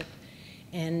fellowship,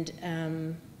 and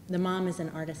the mom is an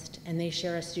artist, and they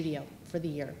share a studio for the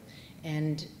year.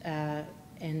 And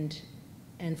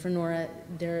for Nora,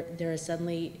 there is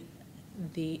suddenly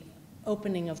the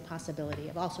opening of possibility,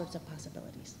 of all sorts of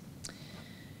possibilities.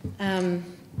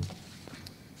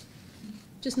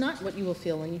 Just not what you will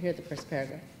feel when you hear the first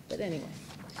paragraph, but anyway.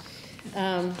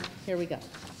 Here we go.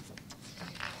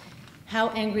 How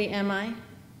angry am I?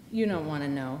 You don't want to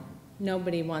know.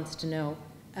 Nobody wants to know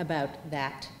about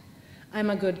that. I'm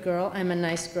a good girl, I'm a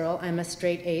nice girl, I'm a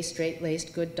straight A,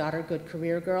 straight-laced, good daughter, good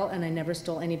career girl, and I never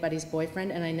stole anybody's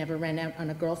boyfriend, and I never ran out on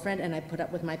a girlfriend, and I put up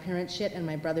with my parents' shit and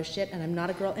my brother's shit, and I'm not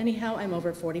a girl anyhow. I'm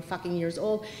over 40 fucking years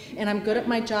old, and I'm good at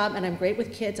my job, and I'm great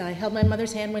with kids, and I held my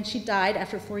mother's hand when she died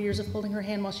after 4 years of holding her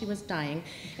hand while she was dying,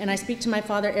 and I speak to my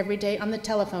father every day on the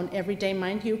telephone, every day,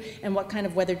 mind you, and what kind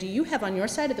of weather do you have on your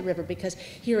side of the river? Because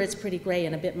here it's pretty gray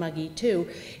and a bit muggy, too.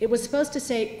 It was supposed to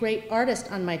say great artist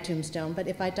on my tombstone, but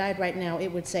if I died right now,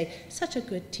 it would say, such a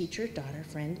good teacher, daughter,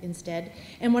 friend, instead.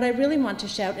 And what I really want to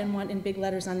shout and want in big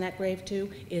letters on that grave,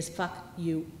 too, is fuck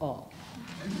you all.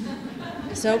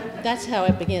 So that's how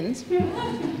it begins.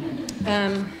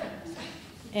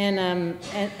 And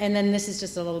then this is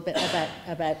just a little bit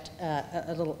about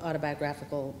a little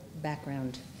autobiographical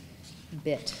background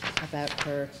bit about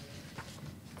her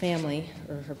family,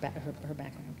 or her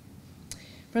background.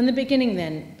 From the beginning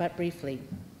then, but briefly,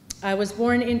 I was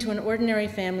born into an ordinary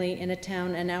family in a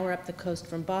town an hour up the coast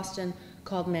from Boston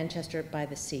called Manchester by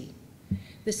the Sea.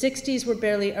 The 60s were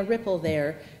barely a ripple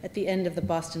there at the end of the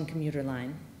Boston commuter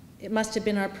line. It must have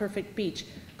been our perfect beach,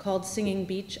 called Singing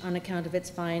Beach on account of its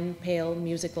fine, pale,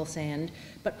 musical sand,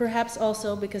 but perhaps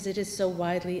also because it is so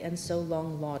widely and so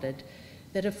long lauded,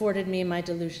 that afforded me my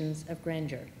delusions of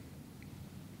grandeur.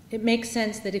 It makes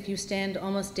sense that if you stand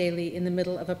almost daily in the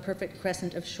middle of a perfect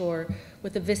crescent of shore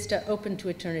with a vista open to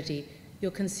eternity, you'll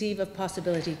conceive of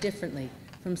possibility differently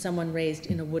from someone raised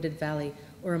in a wooded valley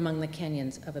or among the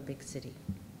canyons of a big city.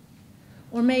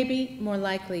 Or maybe, more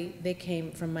likely, they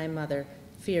came from my mother,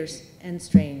 fierce and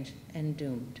strange and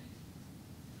doomed.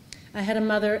 I had a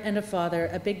mother and a father,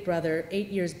 a big brother, 8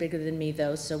 years bigger than me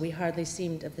though, so we hardly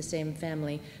seemed of the same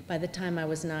family. By the time I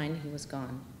was 9, he was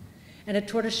gone. And a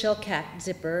tortoiseshell cat,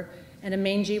 Zipper, and a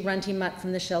mangy, runty mutt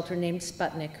from the shelter named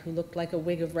Sputnik, who looked like a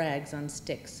wig of rags on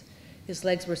sticks. His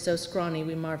legs were so scrawny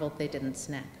we marveled they didn't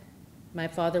snap. My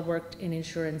father worked in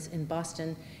insurance in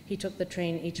Boston. He took the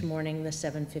train each morning, the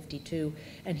 7:52,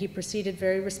 and he proceeded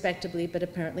very respectably, but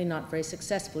apparently not very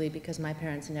successfully because my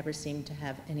parents never seemed to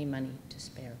have any money to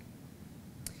spare.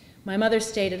 My mother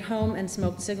stayed at home and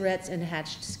smoked cigarettes and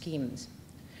hatched schemes.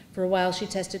 For a while, she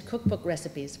tested cookbook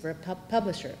recipes for a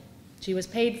publisher. She was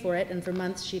paid for it, and for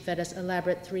months she fed us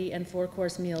elaborate 3- and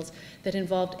 4-course meals that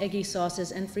involved eggy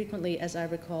sauces and frequently, as I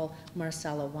recall,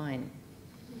 Marsala wine.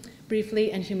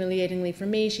 Briefly and humiliatingly for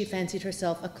me, she fancied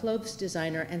herself a clothes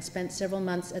designer and spent several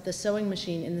months at the sewing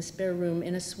machine in the spare room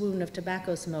in a swoon of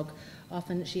tobacco smoke.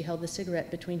 Often she held the cigarette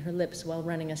between her lips while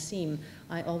running a seam.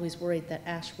 I always worried that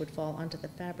ash would fall onto the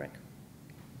fabric.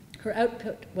 Her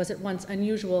output was at once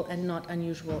unusual and not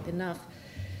unusual enough.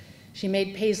 She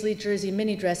made paisley jersey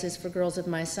mini dresses for girls of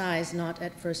my size, not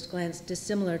at first glance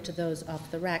dissimilar to those off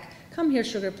the rack. "Come here,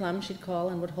 Sugar Plum," she'd call,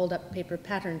 and would hold up paper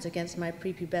patterns against my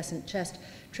prepubescent chest,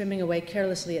 trimming away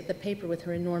carelessly at the paper with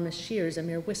her enormous shears, a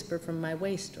mere whisper from my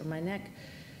waist or my neck.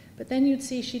 But then you'd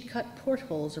see she'd cut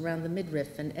portholes around the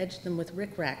midriff and edged them with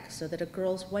rickrack so that a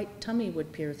girl's white tummy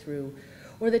would peer through,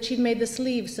 or that she'd made the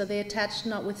sleeves so they attached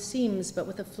not with seams but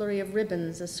with a flurry of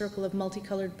ribbons, a circle of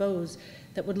multicolored bows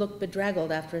that would look bedraggled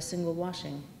after a single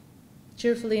washing.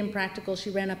 Cheerfully impractical, she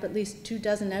ran up at least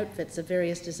 24 outfits of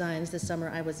various designs the summer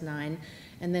I was 9,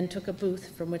 and then took a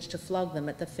booth from which to flog them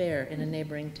at the fair in a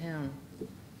neighboring town.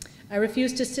 I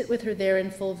refused to sit with her there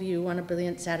in full view on a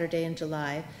brilliant Saturday in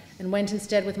July, and went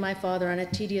instead with my father on a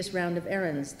tedious round of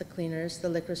errands, the cleaners, the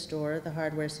liquor store, the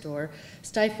hardware store,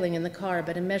 stifling in the car,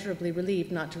 but immeasurably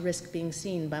relieved not to risk being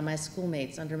seen by my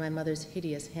schoolmates under my mother's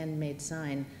hideous handmade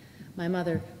sign. My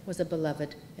mother was a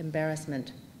beloved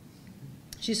embarrassment.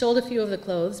 She sold a few of the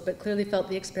clothes, but clearly felt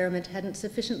the experiment hadn't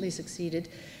sufficiently succeeded,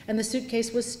 and the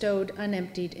suitcase was stowed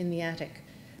unemptied in the attic.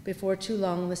 Before too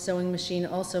long, the sewing machine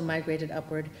also migrated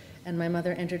upward, and my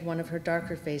mother entered one of her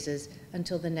darker phases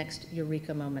until the next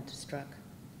eureka moment struck.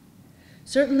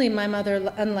 Certainly my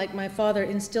mother, unlike my father,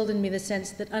 instilled in me the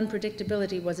sense that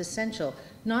unpredictability was essential.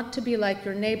 Not to be like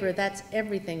your neighbor, that's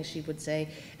everything, she would say.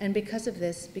 And because of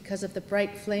this, because of the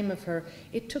bright flame of her,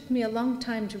 it took me a long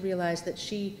time to realize that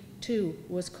she, too,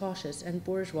 was cautious and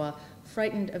bourgeois,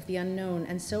 frightened of the unknown,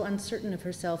 and so uncertain of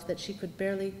herself that she could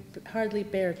hardly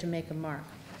bear to make a mark.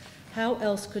 How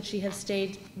else could she have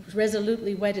stayed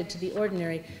resolutely wedded to the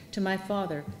ordinary, to my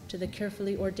father, to the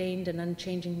carefully ordained and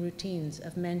unchanging routines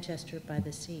of Manchester by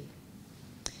the sea?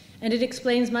 And it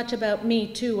explains much about me,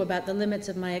 too, about the limits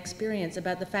of my experience,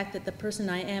 about the fact that the person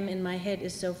I am in my head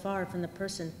is so far from the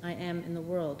person I am in the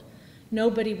world.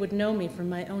 Nobody would know me from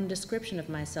my own description of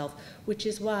myself, which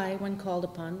is why, when called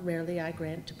upon, rarely I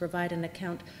grant, to provide an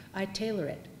account, I tailor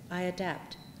it, I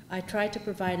adapt. I try to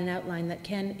provide an outline that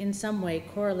can, in some way,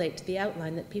 correlate to the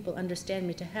outline that people understand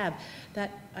me to have,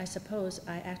 that I suppose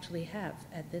I actually have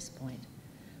at this point.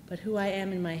 But who I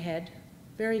am in my head,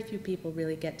 very few people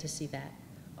really get to see that,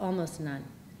 almost none.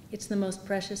 It's the most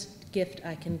precious gift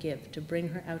I can give, to bring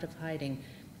her out of hiding.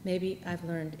 Maybe I've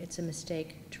learned it's a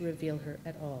mistake to reveal her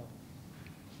at all.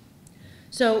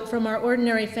 So, from our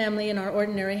ordinary family in our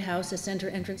ordinary house, a center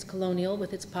entrance colonial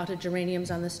with its potted geraniums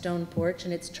on the stone porch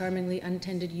and its charmingly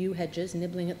untended yew hedges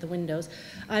nibbling at the windows,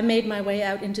 I made my way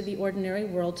out into the ordinary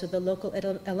world to the local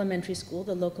elementary school,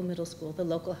 the local middle school, the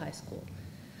local high school.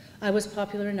 I was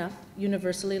popular enough,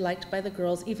 universally liked by the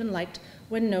girls, even liked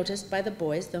when noticed by the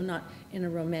boys, though not in a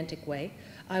romantic way.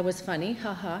 I was funny,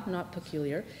 haha, not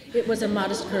peculiar. It was a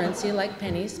modest currency like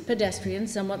pennies, pedestrian,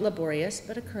 somewhat laborious,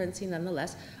 but a currency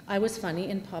nonetheless. I was funny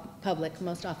in public,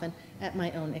 most often at my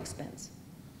own expense.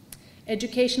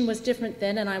 Education was different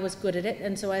then, and I was good at it,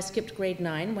 and so I skipped grade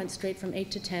 9, went straight from 8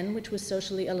 to 10, which was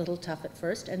socially a little tough at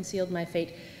first, and sealed my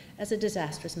fate as a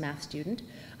disastrous math student.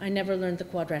 I never learned the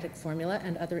quadratic formula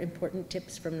and other important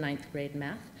tips from 9th grade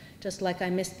math, just like I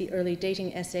missed the early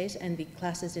dating essays and the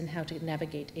classes in how to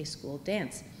navigate a school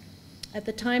dance. At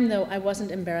the time, though, I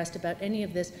wasn't embarrassed about any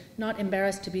of this, not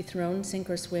embarrassed to be thrown, sink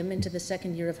or swim, into the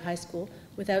second year of high school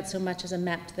without so much as a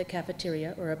map to the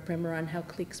cafeteria or a primer on how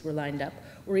cliques were lined up,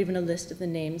 or even a list of the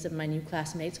names of my new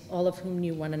classmates, all of whom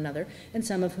knew one another, and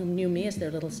some of whom knew me as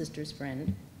their little sister's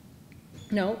friend.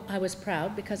 No, I was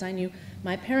proud because I knew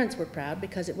my parents were proud,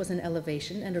 because it was an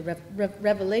elevation and a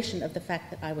revelation of the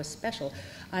fact that I was special.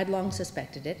 I'd long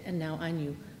suspected it, and now I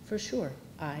knew for sure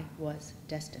I was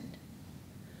destined.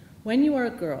 When you are a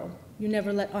girl, you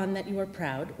never let on that you are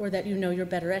proud, or that you know you're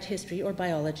better at history or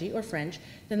biology or French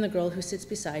than the girl who sits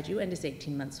beside you and is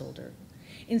 18 months older.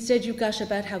 Instead, you gush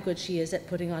about how good she is at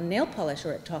putting on nail polish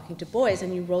or at talking to boys,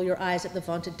 and you roll your eyes at the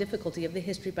vaunted difficulty of the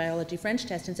history, biology, French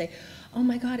test and say, oh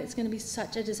my God, it's going to be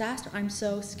such a disaster. I'm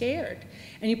so scared.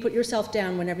 And you put yourself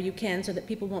down whenever you can so that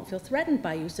people won't feel threatened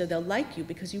by you, so they'll like you,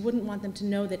 because you wouldn't want them to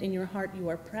know that in your heart you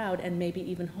are proud and maybe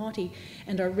even haughty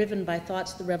and are riven by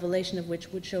thoughts the revelation of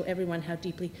which would show everyone how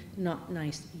deeply not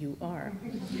nice you are.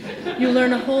 You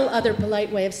learn a whole other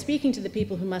polite way of speaking to the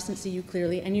people who mustn't see you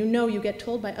clearly, and you know you get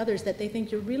told by others that they think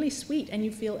you're really sweet, and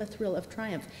you feel a thrill of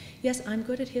triumph. Yes, I'm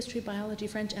good at history, biology,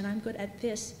 French, and I'm good at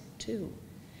this too.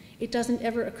 It doesn't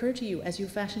ever occur to you, as you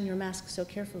fashion your mask so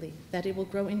carefully, that it will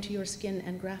grow into your skin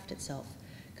and graft itself,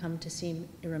 come to seem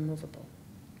irremovable.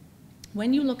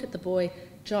 When you look at the boy,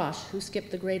 Josh, who skipped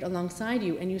the grade alongside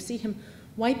you, and you see him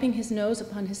wiping his nose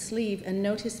upon his sleeve and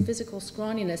note his physical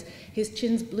scrawniness, his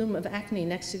chin's bloom of acne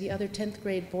next to the other 10th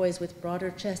grade boys with broader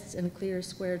chests and clear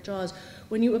square jaws,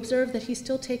 when you observe that he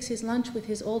still takes his lunch with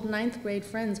his old 9th grade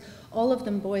friends, all of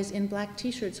them boys in black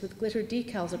t-shirts with glitter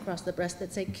decals across the breast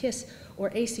that say KISS or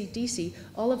AC/DC,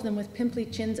 all of them with pimply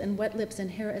chins and wet lips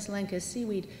and hair as lank as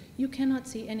seaweed, you cannot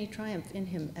see any triumph in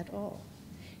him at all.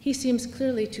 He seems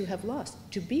clearly to have lost,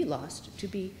 to be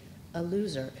a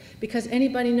loser, because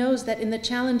anybody knows that in the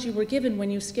challenge you were given when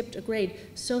you skipped a grade,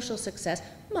 social success,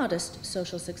 modest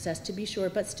social success to be sure,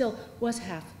 but still was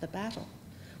half the battle.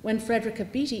 When Frederica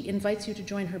Beatty invites you to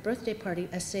join her birthday party,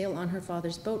 a sail on her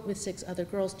father's boat with 6 other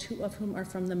girls, 2 of whom are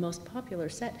from the most popular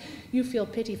set, you feel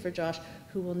pity for Josh,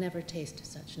 who will never taste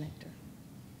such nectar.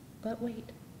 But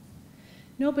wait.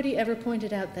 Nobody ever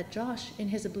pointed out that Josh, in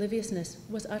his obliviousness,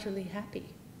 was utterly happy.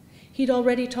 He'd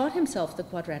already taught himself the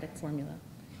quadratic formula.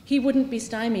 He wouldn't be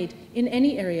stymied in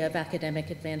any area of academic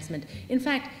advancement. In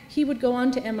fact, he would go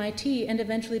on to MIT and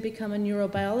eventually become a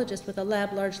neurobiologist with a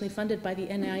lab largely funded by the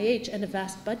NIH and a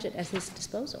vast budget at his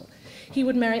disposal. He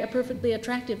would marry a perfectly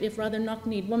attractive, if rather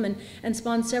knock-kneed woman and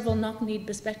spawn several knock-kneed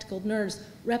bespectacled nerds,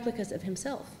 replicas of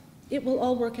himself. It will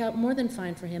all work out more than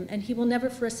fine for him, and he will never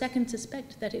for a second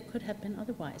suspect that it could have been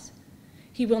otherwise.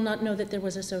 He will not know that there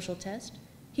was a social test.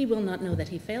 He will not know that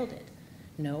he failed it.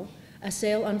 No. A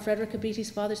sail on Frederica Beatty's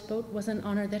father's boat was an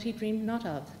honor that he dreamed not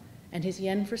of, and his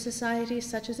yen for society,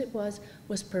 such as it was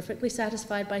perfectly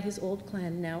satisfied by his old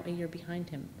clan now a year behind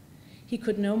him. He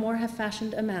could no more have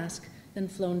fashioned a mask than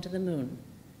flown to the moon,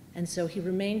 and so he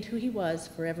remained who he was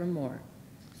forevermore.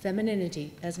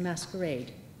 Femininity as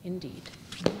masquerade, indeed.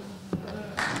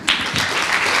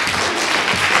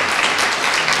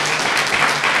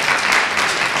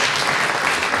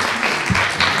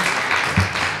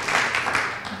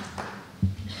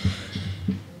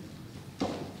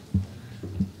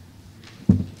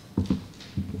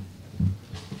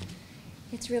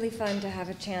 It's really fun to have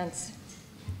a chance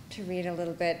to read a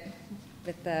little bit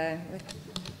with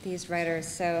these writers.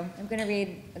 So I'm going to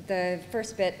read the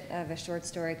first bit of a short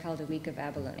story called A Week of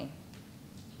Abalone.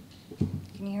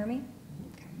 Can you hear me?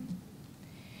 Okay.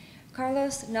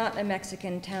 Carlos, not a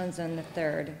Mexican Townsend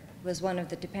III, was one of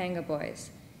the Topanga boys,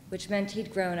 which meant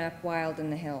he'd grown up wild in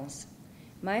the hills.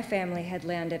 My family had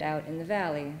landed out in the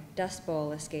valley, Dust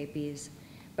Bowl escapees,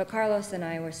 but Carlos and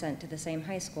I were sent to the same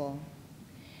high school.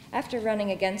 After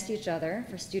running against each other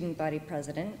for student body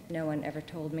president, no one ever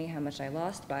told me how much I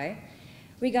lost by,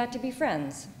 we got to be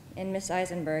friends in Miss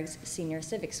Eisenberg's senior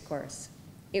civics course.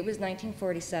 It was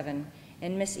 1947,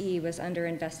 and Miss E was under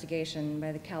investigation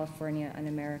by the California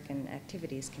Un-American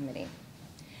Activities Committee.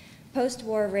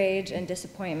 Post-war rage and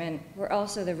disappointment were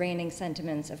also the reigning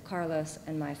sentiments of Carlos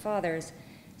and my fathers,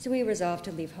 so we resolved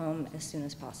to leave home as soon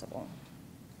as possible.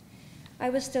 I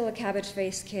was still a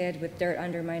cabbage-faced kid with dirt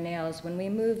under my nails when we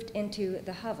moved into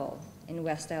the Hovel in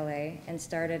West LA and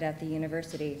started at the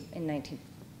university in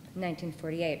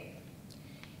 1948.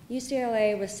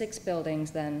 UCLA was 6 buildings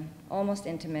then, almost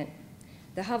intimate.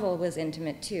 The Hovel was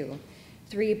intimate too.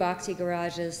 3 boxy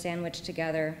garages sandwiched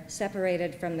together,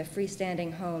 separated from the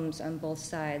freestanding homes on both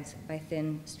sides by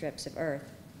thin strips of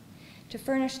earth. To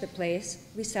furnish the place,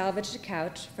 we salvaged a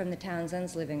couch from the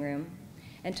Townsend's living room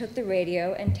and took the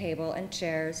radio and table and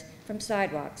chairs from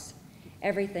sidewalks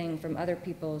everything from other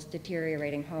people's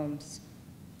deteriorating homes.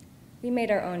 We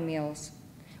made our own meals.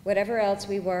 Whatever else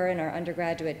we were in our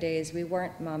undergraduate days, we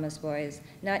weren't mama's boys,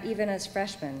 not even as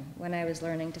freshmen when I was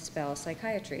learning to spell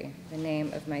psychiatry, the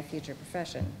name of my future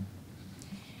profession.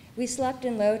 We slept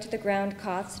in low-to-the-ground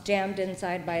cots jammed in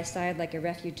side by side like a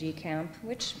refugee camp,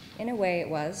 which in a way it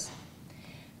was.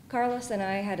 Carlos and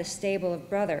I had a stable of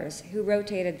brothers who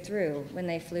rotated through when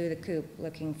they flew the coop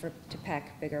looking to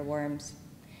peck bigger worms.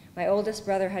 My oldest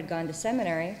brother had gone to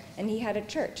seminary, and he had a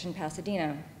church in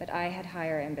Pasadena, but I had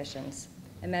higher ambitions,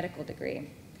 a medical degree.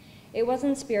 It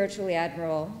wasn't spiritually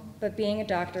admirable, but being a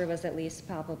doctor was at least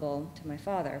palatable to my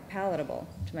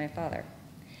father.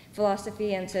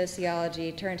 Philosophy and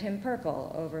sociology turned him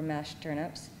purple over mashed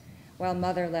turnips, while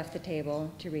mother left the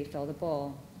table to refill the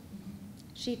bowl.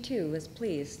 She, too, was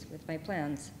pleased with my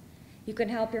plans. You can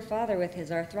help your father with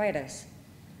his arthritis.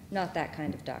 Not that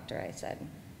kind of doctor, I said.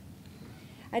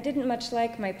 I didn't much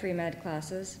like my pre-med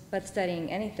classes, but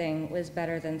studying anything was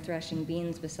better than threshing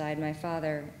beans beside my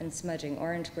father and smudging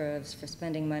orange groves for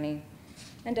spending money.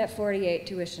 And at 48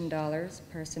 tuition dollars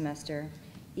per semester,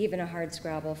 even a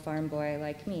hardscrabble farm boy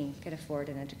like me could afford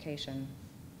an education.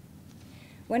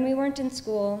 When we weren't in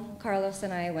school, Carlos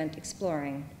and I went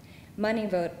exploring.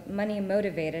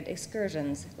 Money-motivated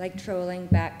excursions, like trolling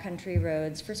backcountry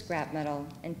roads for scrap metal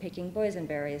and picking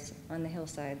boysenberries on the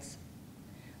hillsides.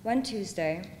 One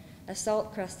Tuesday, a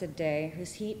salt-crusted day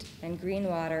whose heat and green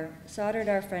water soldered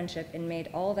our friendship and made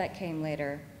all that came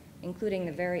later, including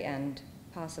the very end,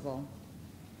 possible.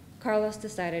 Carlos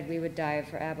decided we would dive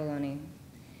for abalone.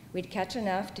 We'd catch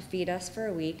enough to feed us for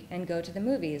a week and go to the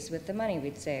movies with the money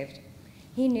we'd saved.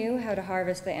 He knew how to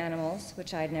harvest the animals,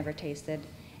 which I'd never tasted,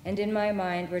 and in my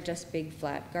mind were just big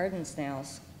flat garden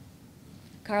snails.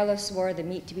 Carlos swore the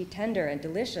meat to be tender and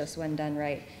delicious when done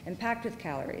right, and packed with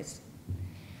calories.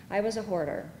 I was a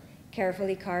hoarder,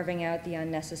 carefully carving out the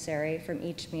unnecessary from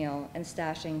each meal and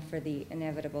stashing for the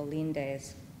inevitable lean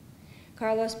days.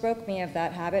 Carlos broke me of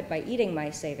that habit by eating my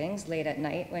savings late at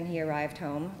night when he arrived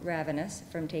home, ravenous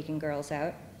from taking girls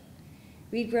out.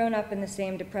 We'd grown up in the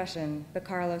same depression, but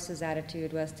Carlos's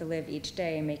attitude was to live each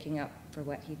day making up for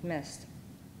what he'd missed.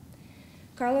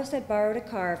 Carlos had borrowed a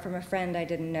car from a friend I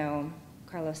didn't know.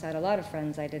 Carlos had a lot of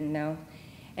friends I didn't know,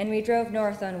 and we drove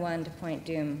north on one to Point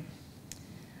Dume.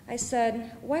 I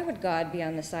said, "Why would God be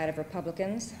on the side of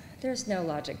Republicans? There's no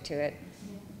logic to it."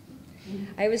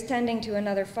 I was tending to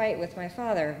another fight with my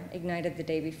father, ignited the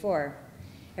day before.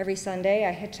 Every Sunday,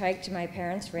 I hitchhiked to my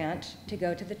parents' ranch to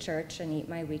go to the church and eat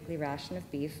my weekly ration of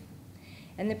beef.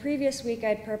 And the previous week,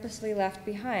 I'd purposely left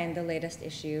behind the latest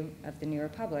issue of the New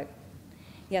Republic.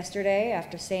 Yesterday,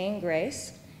 after saying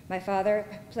grace, my father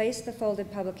placed the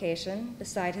folded publication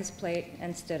beside his plate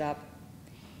and stood up.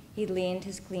 He leaned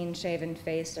his clean-shaven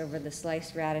face over the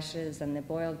sliced radishes and the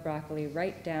boiled broccoli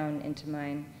right down into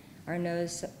mine, our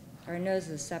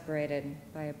noses separated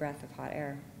by a breath of hot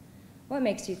air. "What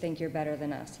makes you think you're better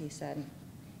than us?" he said.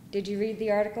 "Did you read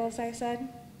the articles?" I said.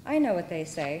 "I know what they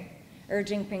say,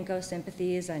 urging Pinko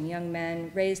sympathies on young men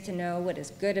raised to know what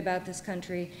is good about this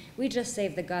country. We just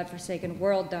saved the godforsaken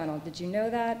world, Donald. Did you know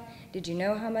that? Did you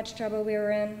know how much trouble we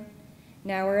were in?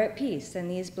 Now we're at peace,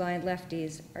 and these blind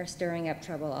lefties are stirring up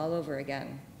trouble all over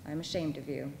again. I'm ashamed of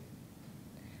you."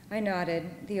 I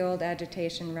nodded, the old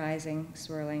agitation rising,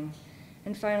 swirling.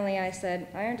 And finally I said,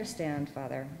 "I understand,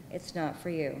 Father. It's not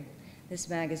for you. This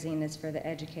magazine is for the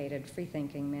educated,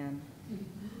 free-thinking man."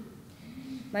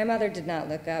 My mother did not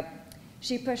look up.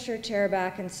 She pushed her chair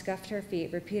back and scuffed her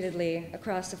feet repeatedly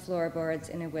across the floorboards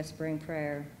in a whispering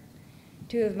prayer.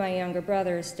 Two of my younger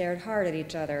brothers stared hard at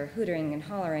each other, hooting and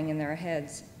hollering in their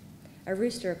heads. A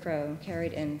rooster crow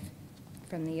carried in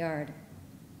from the yard.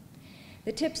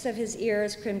 The tips of his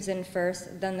ears crimsoned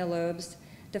first, then the lobes.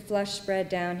 The flush spread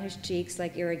down his cheeks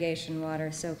like irrigation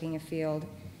water soaking a field,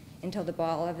 until the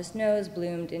ball of his nose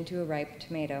bloomed into a ripe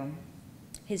tomato.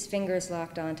 His fingers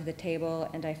locked onto the table,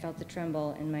 and I felt the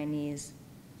tremble in my knees.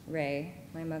 "Ray,"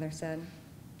 my mother said.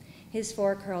 His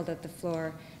fork hurled at the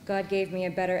floor. "God gave me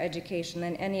a better education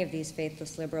than any of these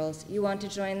faithless liberals. You want to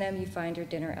join them, you find your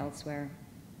dinner elsewhere."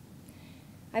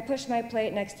 I pushed my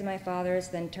plate next to my father's,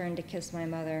 then turned to kiss my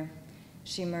mother.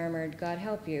 She murmured, "God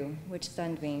help you," which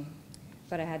stunned me,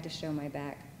 but I had to show my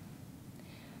back.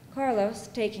 Carlos,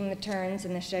 taking the turns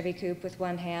in the Chevy coupe with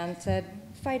one hand, said,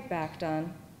 "Fight back,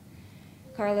 Don."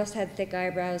 Carlos had thick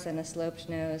eyebrows and a sloped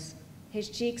nose. His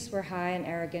cheeks were high and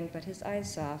arrogant, but his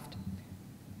eyes soft.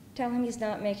 "Tell him he's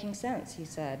not making sense," he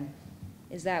said.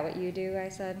 "Is that what you do?" I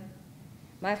said.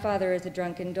 "My father is a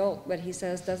drunken dolt. What he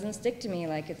says doesn't stick to me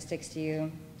like it sticks to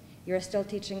you. You're still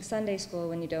teaching Sunday school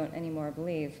when you don't anymore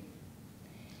believe."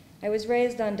 I was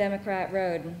raised on Democrat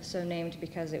Road, so named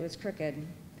because it was crooked.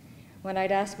 When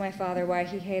I'd asked my father why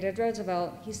he hated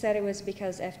Roosevelt, he said it was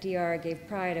because FDR gave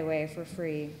pride away for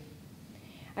free.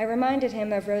 I reminded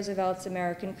him of Roosevelt's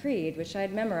American Creed, which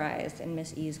I'd memorized in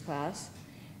Miss E's class.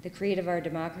 The creed of our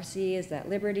democracy is that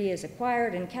liberty is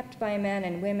acquired and kept by men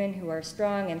and women who are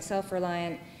strong and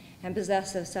self-reliant and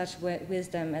possessed of such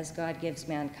wisdom as God gives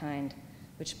mankind.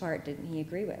 Which part didn't he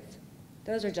agree with?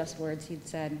 Those are just words he'd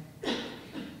said.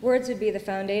 Words would be the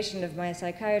foundation of my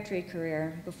psychiatry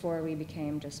career before we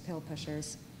became just pill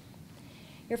pushers.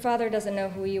 Your father doesn't know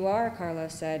who you are,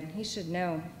 Carlos said. He should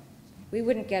know. We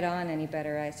wouldn't get on any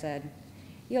better, I said.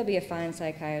 You'll be a fine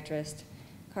psychiatrist.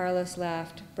 Carlos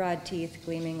laughed, broad teeth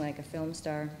gleaming like a film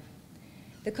star.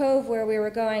 The cove where we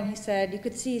were going, he said, you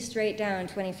could see straight down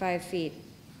 25 feet.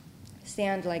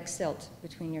 Sand like silt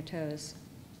between your toes.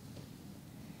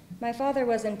 My father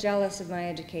wasn't jealous of my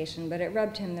education, but it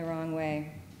rubbed him the wrong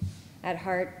way. At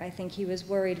heart, I think he was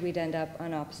worried we'd end up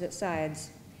on opposite sides,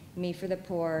 me for the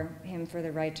poor, him for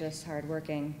the righteous,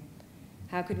 hardworking.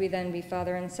 How could we then be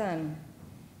father and son?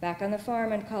 Back on the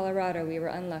farm in Colorado, we were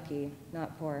unlucky,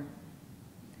 not poor.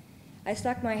 I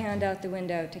stuck my hand out the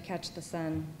window to catch the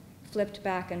sun, flipped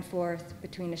back and forth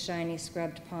between a shiny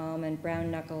scrubbed palm and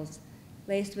brown knuckles,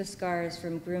 laced with scars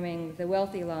from grooming the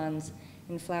wealthy lawns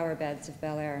and flower beds of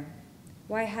Bel Air.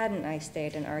 Why hadn't I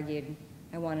stayed and argued?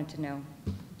 I wanted to know.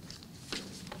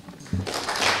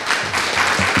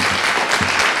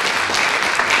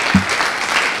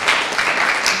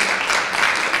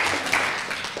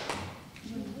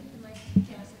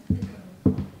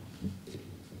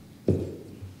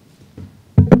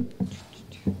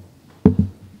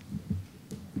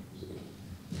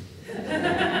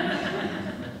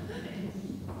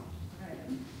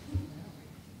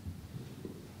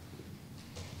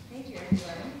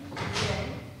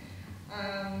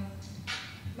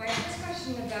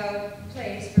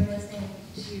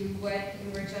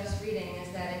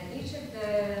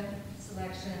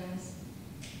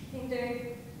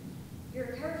 Your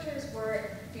characters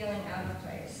were feeling out of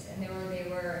place, and they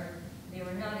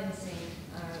were not in sync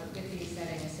with these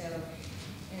settings. So,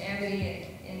 in Amity,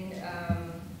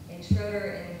 in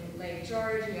Schroeder, in Lake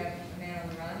George, we have a man on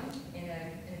the run in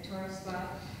a tourist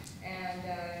spot, and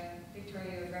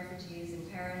Victoria with refugees in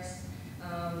Paris,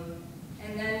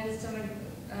 and then someone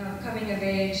coming of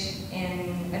age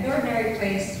in an ordinary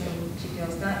place when she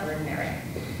feels not ordinary.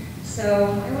 So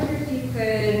I wonder if you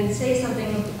could say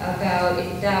something about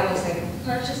if that was a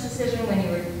conscious decision when you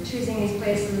were choosing these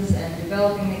places and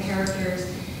developing the characters,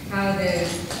 how the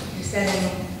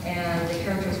setting and the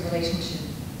characters'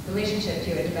 relationship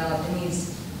to it developed in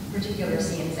these particular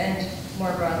scenes, and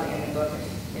more broadly in the book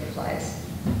if it applies.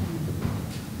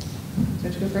 So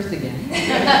to go first again.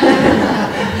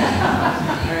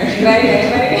 All right.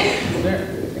 Anybody?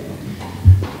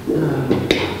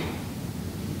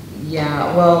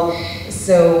 Yeah, well,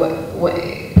 so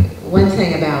one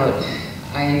thing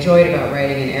I enjoyed about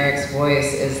writing in Eric's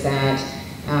voice is that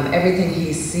everything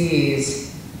he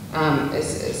sees,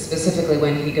 specifically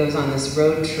when he goes on this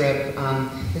road trip,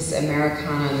 this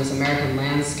Americana, this American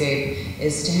landscape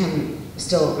is to him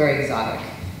still very exotic,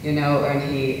 you know, and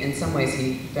in some ways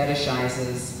he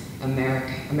fetishizes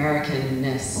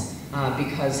Americanness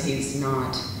because he's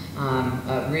not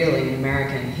really an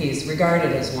American. He's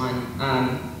regarded as one.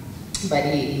 But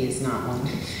he's not one.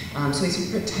 So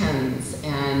he pretends,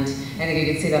 and I think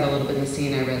you can see that a little bit in the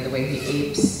scene I read, the way he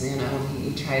apes, you know,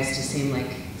 he tries to seem like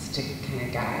such a kind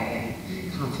of guy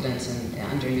and confident, and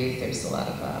underneath there's a lot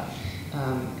of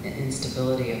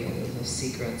instability of the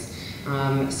secrets.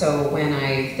 So when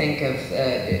I think of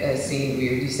a scene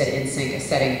where you said in sync, a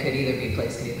setting could either be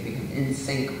placed, could either be in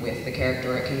sync with the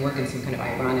character, or it can work in some kind of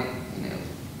ironic, you know,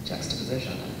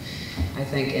 juxtaposition. And I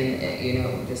think in, you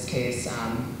know, this case,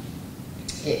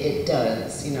 it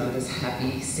does, you know, this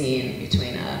happy scene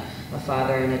between a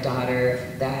father and a daughter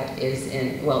that is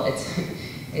in, well,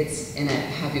 it's in a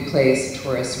happy place,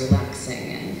 tourists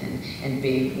relaxing and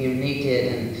being, you know,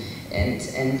 naked,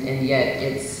 and yet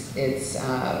it's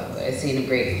a scene of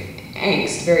great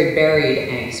angst, very buried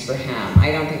angst for him.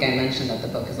 I don't think I mentioned that the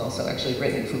book is also actually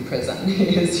written from prison.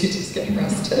 You just get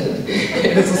arrested.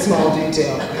 It's a small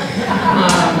detail,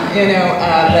 you know.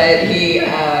 But he,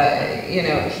 you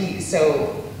know,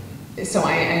 so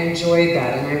I enjoyed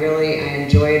that, and I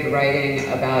enjoyed writing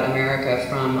about America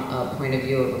from a point of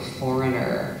view of a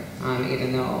foreigner,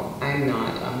 even though I'm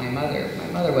not. My mother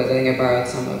was. I think I borrowed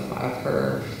some of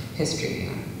her history.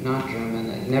 I'm not German.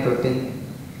 I've never been.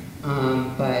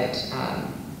 But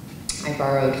I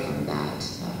borrowed from that.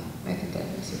 I think that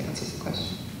sort of answers the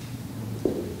question.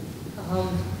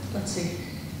 Let's see.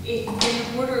 In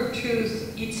Order of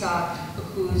Truth, Itzhak,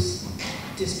 who's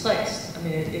displaced. I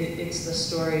mean, it's the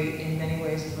story in many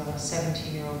ways of a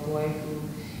 17-year-old boy who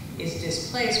is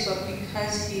displaced, but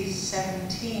because he's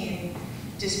 17,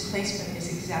 displacement is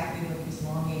exactly what he's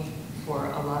longing for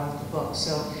a lot of the book.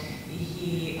 So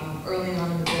he, early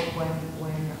on in the book,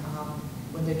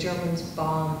 when the Germans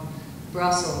bomb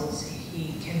Brussels,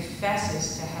 he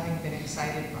confesses to having been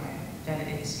excited by it, that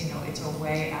it's, you know, it's a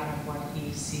way out of what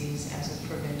he sees as a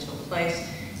provincial place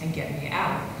and get me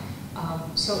out.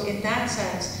 So in that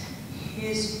sense,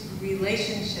 his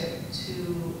relationship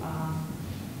to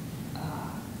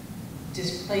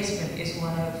displacement is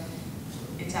one of,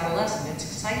 it's adolescent, it's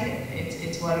exciting,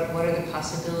 it's what are the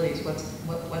possibilities,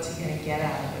 what's he going to get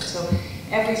out of it. So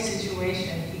every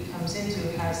situation he comes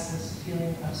into has this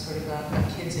feeling of sort of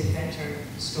a kid's adventure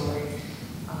story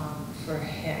for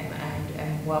him,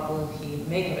 and what will he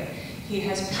make of it. He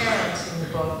has parents in the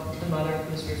book, the mother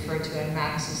who's referred to, and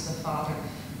Max is the father,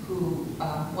 who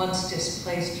once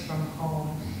displaced from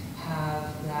home have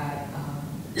that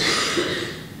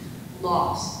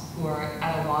loss, who are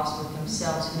at a loss with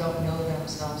themselves, who don't know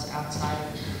themselves outside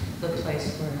of the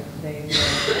place where they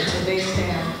live. And so they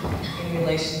stand in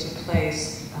relation to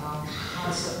place,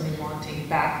 constantly wanting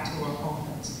back to a home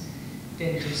that's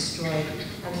been destroyed.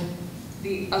 And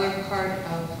the other part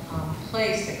of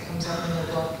place that comes up in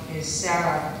the book is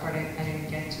Sarah, the part I didn't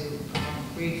get to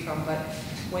read from, but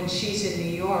when she's in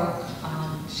New York,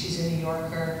 she's a New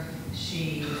Yorker,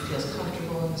 she feels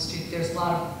comfortable in the street. There's a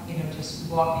lot of, you know, just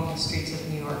walking the streets of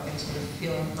New York and sort of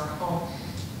feeling her home.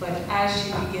 But as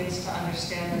she begins to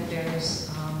understand that there's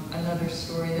another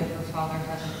story that her father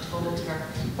hasn't told her,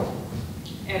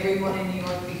 everyone in New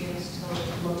York begins to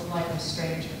look like a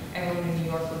stranger. Everyone in New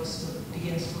York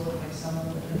begins to look like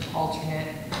someone with an alternate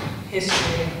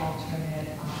history, an alternate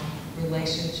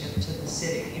relationship to the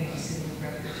city, you know, city of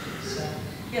refugees. So,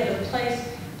 yeah, the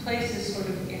place is sort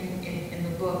of in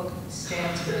the book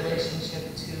stands in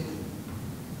relationship to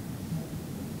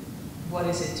what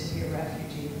is it to be a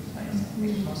refugee in the place. I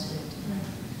think mostly.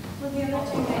 Well, the other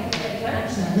thing that you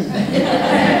mentioned,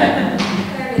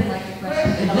 I didn't like the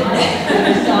question. I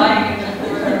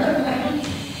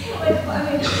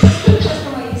mean, just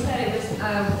from what you said, it was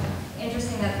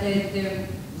interesting that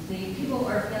the people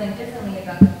are feeling differently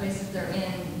about the places they're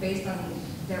in based on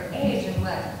their age and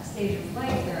what stage of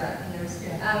life they're at. And there's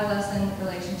the adolescent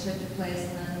relationship to place,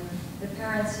 and then the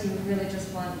parents who really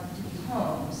just want to be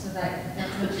home. So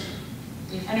that's what.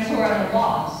 And if we're at a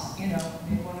loss, you know, I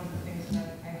mean, one of the things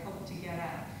that I hope to get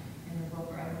at in the book,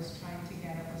 or I was trying to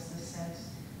get at, was the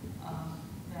sense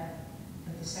that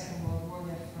the Second World War,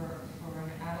 that for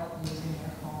an adult losing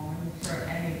their home, and for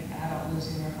any adult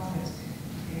losing their home, it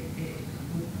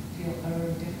would feel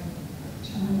utterly different than for a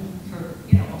child, for,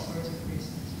 you know, all sorts of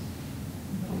reasons.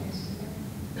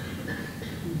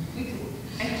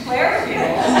 And Claire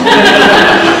feels.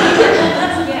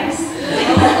 Yes.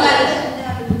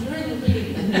 During the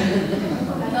reading. I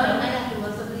thought it might happen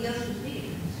when somebody else was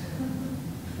reading.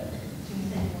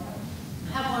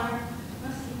 Have water.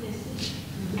 Let's see this.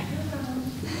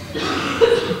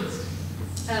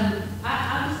 I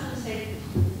was going to say,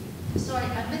 sorry, I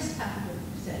missed half of what you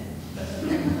said. But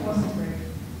wasn't great.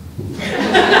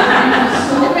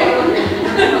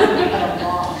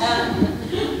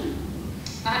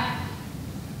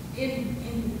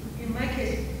 In my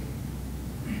case,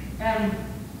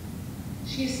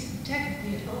 she's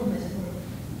technically at home, as it were,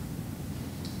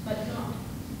 but not.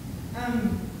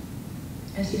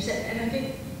 As you said, and I think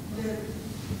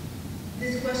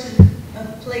this question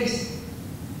of place,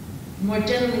 more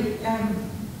generally,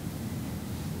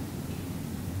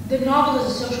 the novel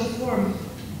is a social form,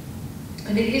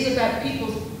 and it is about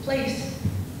people's place,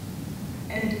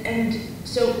 and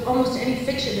so almost any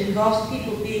fiction involves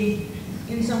people being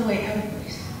in some way out of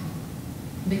place,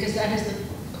 because that is the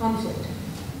conflict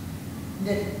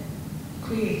that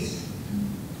creates.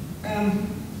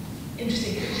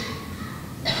 Interesting.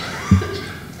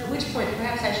 At which point,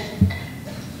 perhaps I should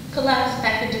collapse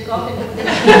back into coughing.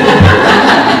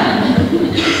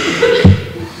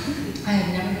 I have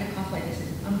never had a cough like this.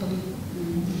 It's unbelievable.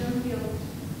 Don't feel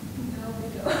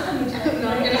No,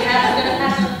 I'm going to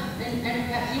pass on, and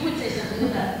perhaps you would say something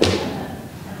about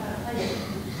pleasure.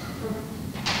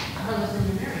 How was in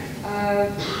your marriage?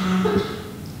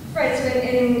 Right, so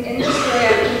in this story, I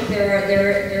think there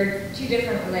are two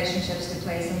different relationships to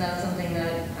place, and that's something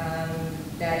that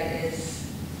that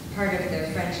is part of their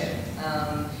friendship.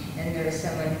 And there's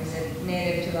someone who's a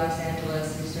native to Los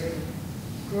Angeles who's sort of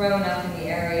grown up in the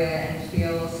area and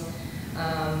feels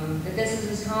that this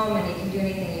is a his home and he can do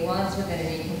anything he wants with it and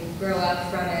he can grow up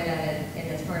from it and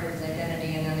it's part of his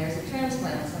identity. And then there's a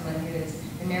transplant, someone who's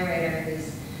the narrator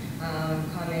who's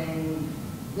coming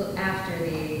after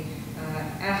the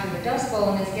Dust Bowl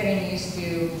and is getting used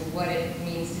to what it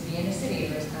means to be in a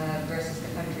city versus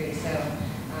the country. So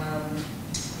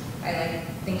I like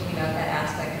thinking about that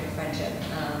aspect of friendship,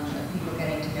 of people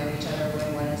getting to know each other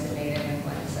when one is a native and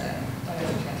one is a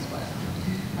transplant.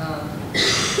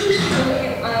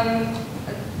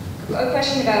 A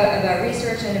question about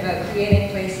research and about creating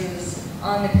places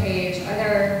on the page. Are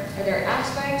there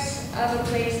aspects of a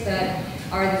place that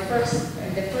are the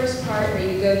first part that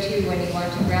you go to when you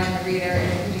want to ground the reader in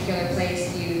a particular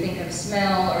place? Do you think of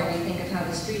smell, or do you think of how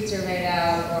the streets are laid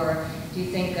out, or do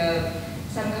you think of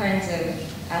some kinds of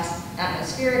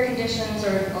atmospheric conditions,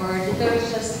 or do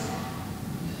those just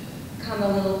come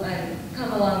along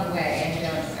the way and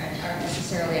aren't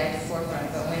necessarily at the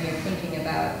forefront? But when you're thinking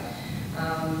about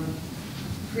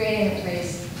creating a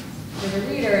place for the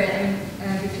reader,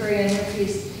 and Victoria, in your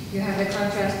piece, you have the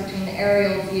contrast between the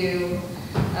aerial view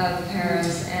of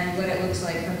Paris and what it looks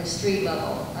like from the street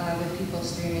level with people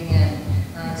streaming in.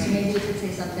 So maybe you could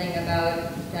say something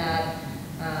about that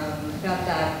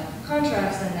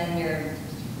contrast and then your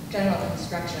general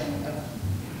construction of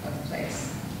the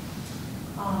place.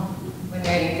 When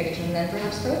writing fiction, and then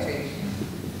perhaps poetry.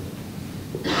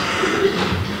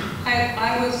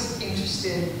 I was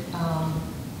interested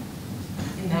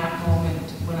in that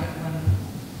moment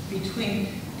when between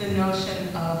the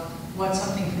notion of what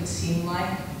something could seem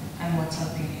like and what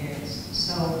something is.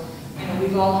 So,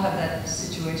 we've all had that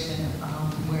situation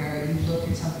where you look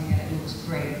at something and it looks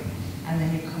great, and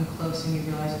then you come close and you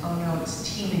realize, oh no, it's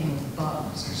teeming with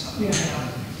bugs or something.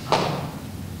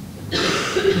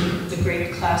 The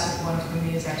great classic one for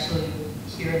me is actually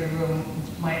here in the room.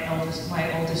 My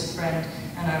oldest friend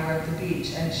and I were at the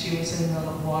beach, and she was in the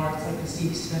water. It's like the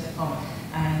Stevie Smith poem,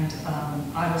 and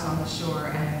I was on the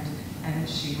shore, and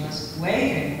she was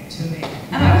waving to me,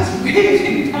 and I was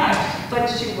waving back, but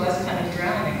she was kind of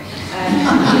drowning. And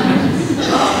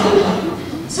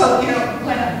so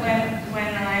when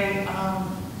I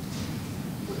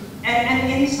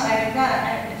and inside of that,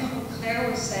 I think what Claire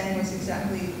was saying was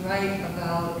exactly right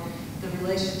about the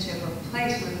relationship of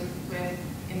place with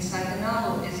inside the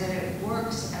novel, is that it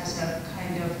works as a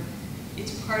kind of,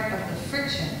 it's part of the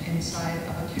friction inside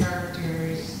of a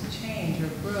character's change or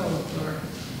growth or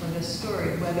the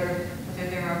story, whether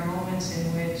there are moments in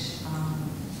which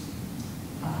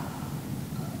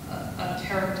a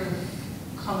character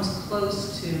comes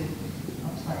close to a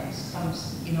place,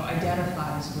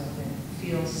 identifies with it,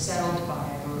 feels settled by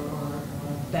it or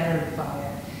bettered by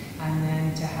it, and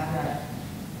then to have that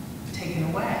taken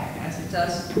away, as it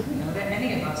does, to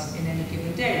any of us in any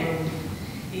given day, where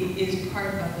it is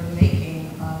part of the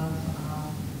making of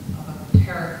a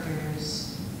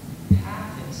character's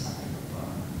path inside the book.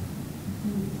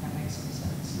 If that makes some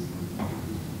sense.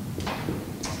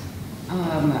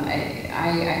 I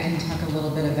can talk a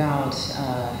little bit about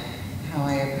how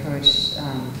I approached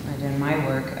it in my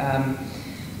work.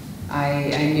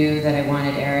 I knew that I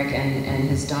wanted Eric and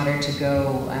his daughter to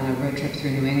go on a road trip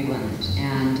through New England,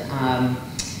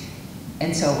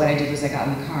 and so what I did was I got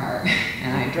in the car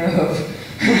and I drove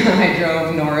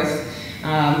north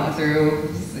through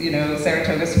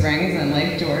Saratoga Springs and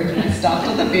Lake George, and I stopped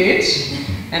at the beach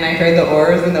and I heard the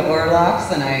oars and the oar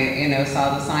locks, and I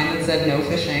saw the sign that said no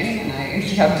fishing, and I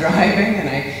kept driving,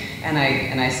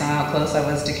 and I saw how close I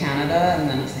was to Canada, and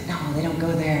then I was like, no, they don't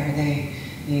go there. They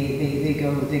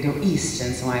go east,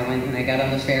 and so I went and I got on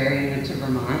the ferry and went to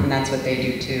Vermont, and that's what they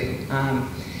do too.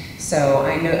 So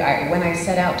I know when I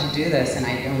set out to do this, and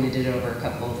I only did it over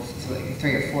a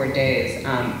 3 or 4 days,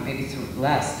 maybe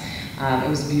less. It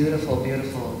was beautiful,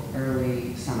 beautiful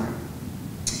early summer,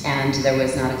 and there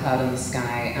was not a cloud in the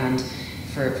sky, and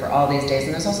for all these days.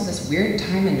 And there's also this weird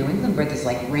time in New England where there's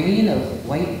like rain of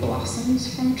white blossoms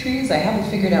from trees. I haven't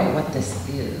figured out what this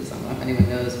is. I don't know if anyone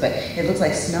knows, but it looks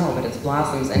like snow, but it's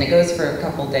blossoms, and it goes for a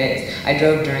couple days. I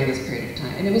drove during this period of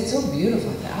time, and it was so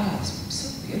beautiful. I thought, oh, it's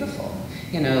so beautiful.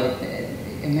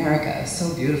 America is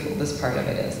so beautiful, this part of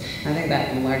it is. And I think that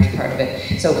in a large part of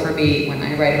it. So for me, when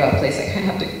I write about a place, I kind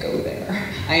of have to go there.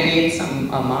 I need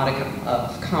a modicum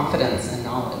of confidence and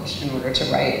knowledge in order to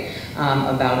write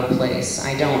about a place.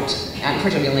 I don't,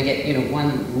 unfortunately, we only get,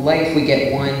 one life, we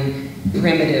get one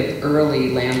primitive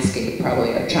early landscape,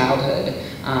 probably our childhood.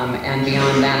 And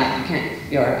beyond that, you can't,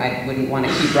 I wouldn't want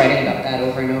to keep writing about that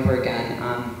over and over again.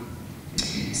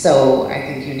 So I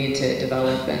think you need to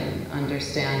develop and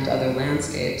understand other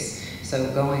landscapes. so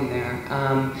going there.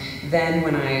 Then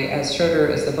when as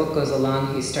Schroeder, as the book goes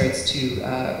along, he starts to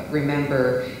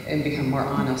remember and become more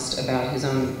honest about his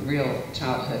own real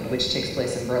childhood, which takes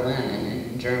place in Berlin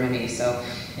and in Germany. So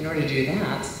in order to do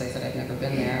that, since I said I've never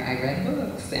been there, I read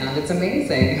books, and it's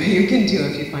amazing what you can do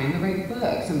if you find the right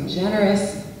book. Some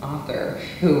generous author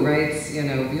who writes, you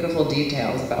know, beautiful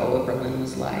details about what Berlin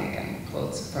was like, and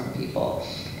quotes from people,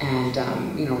 and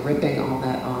you know, ripping all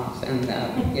that off, and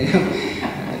you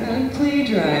know,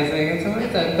 plagiarizing, it's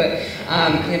always done, but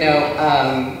you know,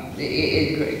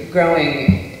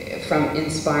 growing from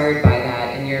inspired by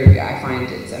that, and I find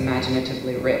it's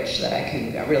imaginatively rich that I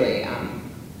can really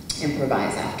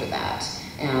improvise after that.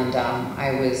 And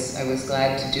I was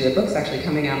glad to do the book's actually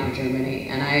coming out in Germany,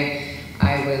 and I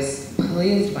was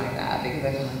pleased by that because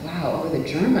I felt like, wow, the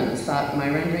Germans thought my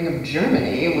rendering of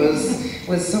Germany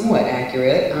was somewhat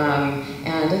accurate, and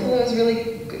I thought it was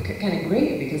really kind of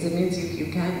great because it means you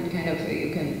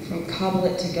can cobble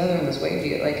it together in this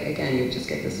way. Like again, you just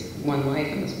get this one life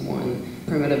and this one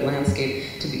primitive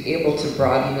landscape to be able to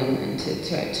broaden and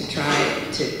to try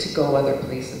to go other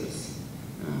places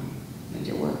with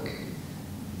your work.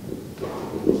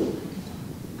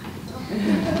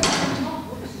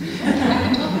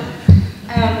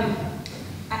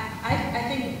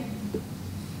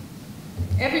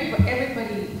 I think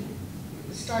everybody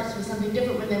starts with something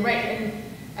different when they write,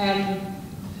 and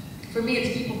for me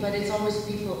it's people, but it's always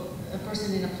people, a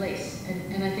person in a place,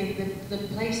 and I think that the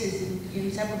place is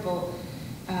inseparable.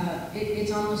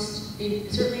 It's almost,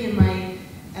 certainly in my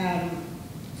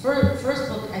first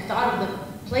book, I thought of the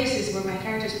places where my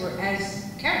characters were as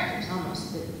characters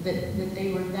almost, that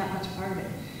they were that much part of it.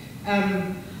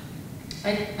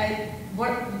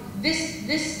 This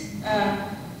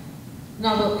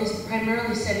novel is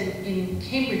primarily set in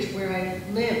Cambridge, where I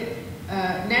live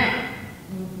now,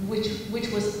 which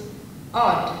was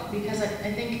odd because I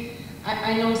think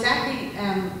I know exactly,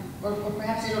 or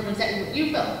perhaps I don't know exactly what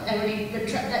you felt, Emily, but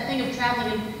that thing of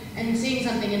traveling and seeing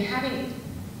something and having,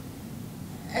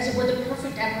 as it were, the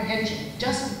perfect apprehension,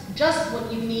 just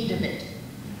what you need of it,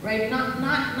 right? Not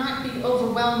being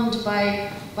overwhelmed by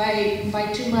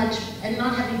too much and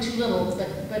not having too little,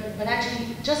 but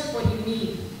actually just what you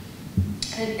need.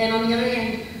 And on the other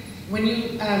hand, when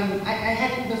you, I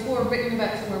had before written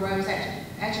about somewhere where I was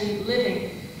actually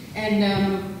living, and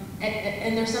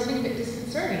there's something a bit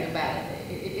disconcerting about it.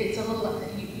 It's a little,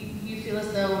 you feel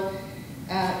as though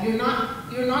you're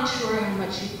not sure how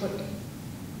much you put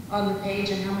on the page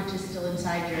and how much is still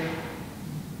inside your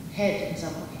head in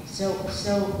some way. So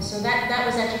that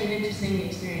was actually an interesting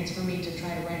experience for me to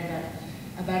try to write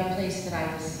about a place that I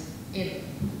was in.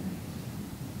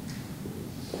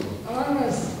 Along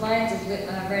those lines of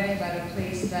writing about a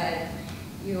place that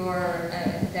you're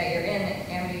in,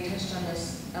 Amity touched on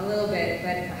this a little bit,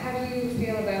 but how do you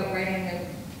feel about writing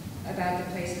about the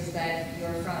places that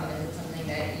you're from? Is it something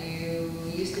that you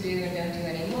used to do and don't do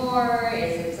anymore?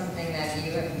 Is it something that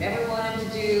you have never wanted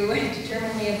to do and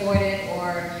determinedly avoid it,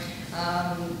 or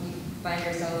you find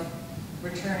yourself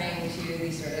returning to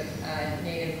these sort of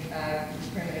native,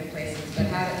 primitive places? But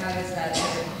how does that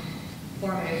sort of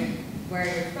formative where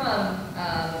you're from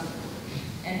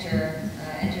enter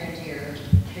into your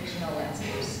fictional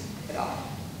landscapes, if at all?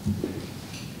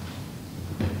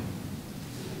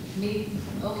 Me?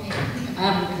 Okay.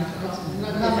 Not comment.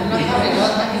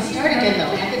 Well, I can start again,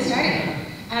 though. I can start again.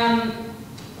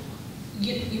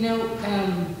 You know,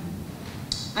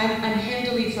 I'm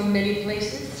handily from many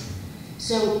places,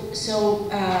 so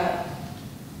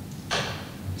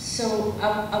I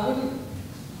wouldn't.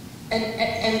 And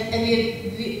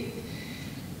the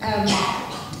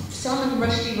Salman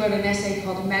Rushdie wrote an essay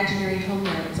called Imaginary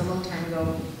Homelands a long time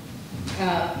ago,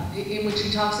 in which he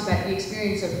talks about the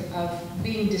experience of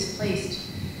being displaced.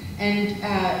 And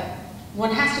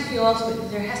one has to feel also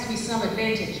that there has to be some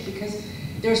advantage, because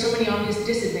there are so many obvious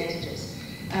disadvantages.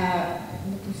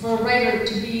 For a writer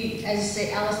to be, as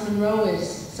say Alice Munro is,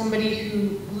 somebody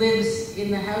who lives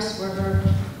in the house where her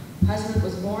husband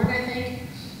was born, I think,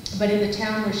 but in the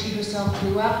town where she herself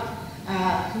grew up,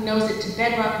 who knows it to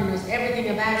bedrock, who knows everything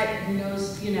about it, who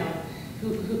knows, you know,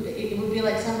 who it would be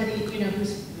like somebody, you know,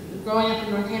 who's growing up in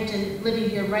Northampton, living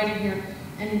here, writing here,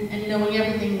 and knowing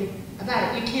everything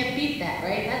about it. You can't beat that,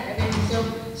 right? I mean,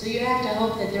 so you have to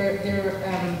hope that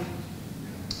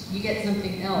you get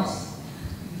something else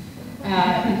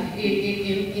in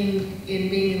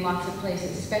being in lots of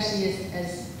places, especially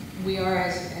as we are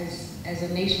as a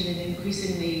nation and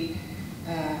increasingly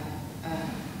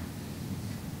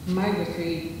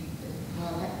migratory,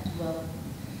 well,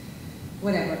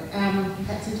 whatever.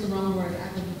 That seems the wrong word.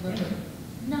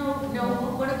 No,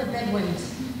 what are the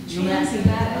Bedouins? Nomadic.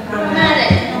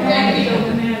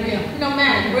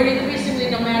 Nomadic. We're an increasingly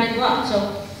nomadic lot,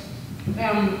 so,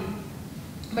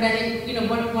 but I think, you know,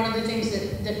 one of the things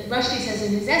that Rushdie says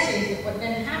in his essay is that what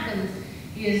then happens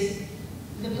is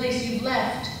the place you've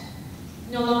left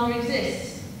no longer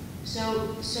exists.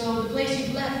 So the place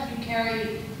you've left you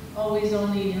carry always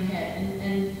only in your head,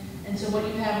 and so what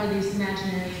you have are these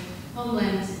imaginary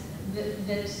homelands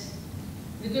that's,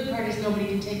 the good part is nobody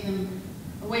can take them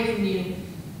away from you.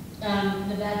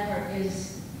 The bad part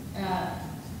is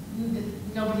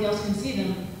nobody else can see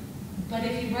them, but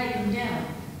if you write them down,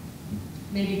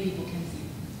 maybe people can see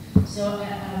them. So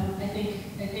I think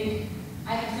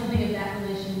I have something of that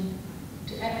relation.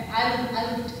 I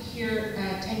lived here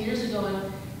 10 years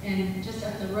ago, and just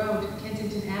up the road,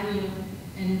 Kensington Avenue,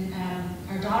 and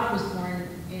our daughter was born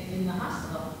in the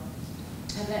hospital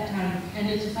at that time. And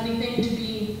it's a funny thing to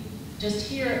be just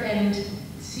here and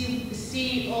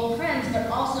see old friends, but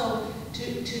also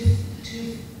to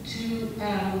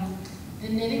the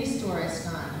knitting store is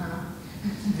gone, huh?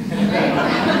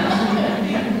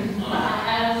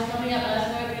 I was coming up, I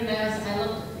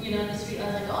looked, you know, in the street, I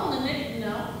was like, oh, the knitting,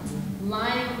 no.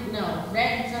 Lime, no.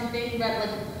 Red something, red, like,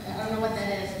 I don't know what that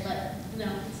is, but no,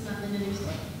 it's not the knitting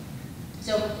store.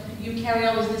 So you carry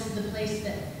always this is the place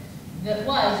that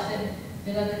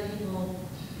other people,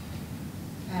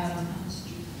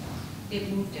 It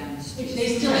moved down the street.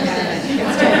 they still exist.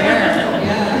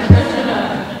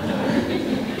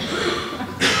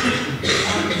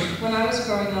 When I was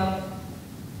growing up,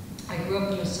 I grew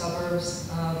up in the suburbs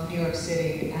of New York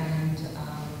City, and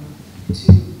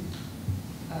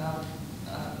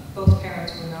both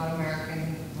parents were not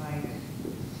American. My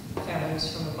family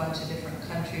was from a bunch of different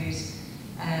countries,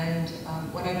 and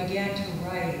when I began to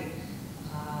write,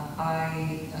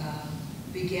 I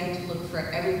began to look for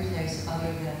every place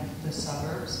other than the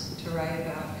suburbs to write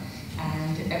about,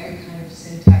 and every kind of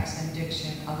syntax and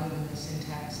diction other than the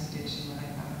syntax and diction that I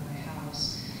found in my house.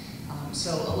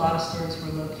 So a lot of stories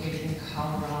were located in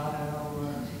Colorado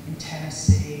or in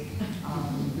Tennessee,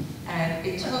 and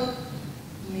it took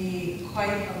me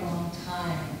quite a long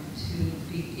time to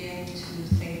begin to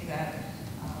think that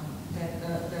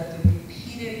the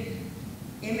repeated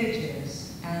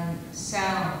images and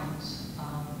sounds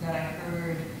that I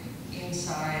heard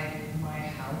inside my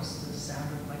house, the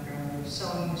sound of my grandmother's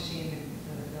sewing machine,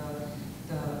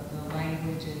 the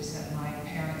languages that my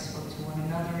parents spoke to one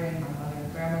another in, my mother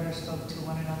and grandmother spoke to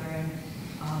one another in,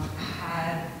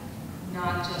 had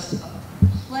not just a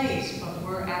place, but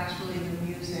were actually the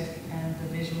music and the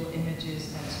visual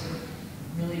images that sort of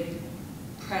really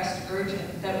pressed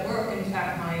urgent, that were in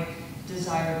fact my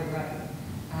desire to write.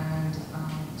 And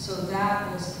so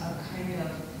that was a kind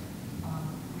of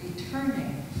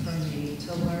returning for me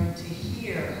to learn to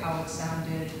hear how it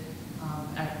sounded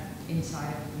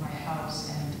inside of my house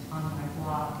and on my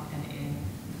block and in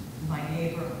my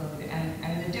neighborhood,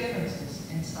 and the differences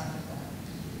inside of that.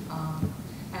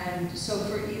 And so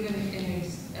for even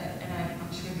and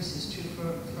I'm sure this is true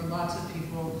for lots of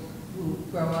people who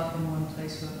grow up in one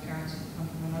place who have parents who come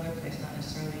from another place, not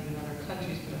necessarily even other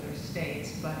countries, but other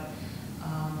states. But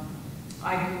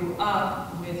I grew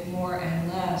up with more and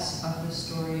less of the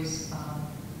stories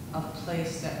of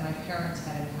place that my parents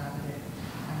had inhabited,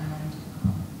 and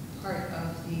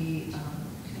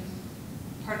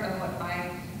part of what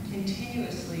I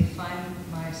continuously find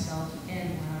myself in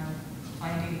when I'm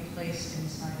finding a place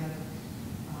inside of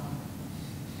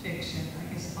fiction, I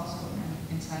guess also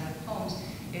inside of poems,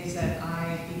 is that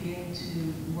I begin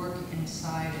to work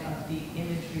inside of the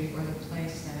imagery or the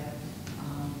place that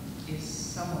is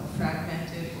somewhat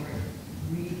fragmented or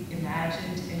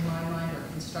reimagined in my mind or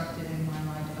constructed in my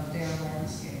mind of their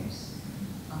landscapes.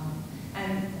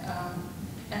 And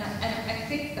I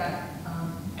think that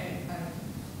I've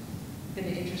been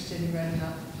interested and read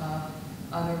enough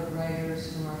other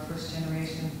writers who are first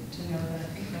generation to know that I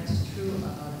think that's true of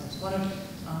others. One of,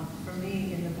 for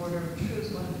me, in The Border of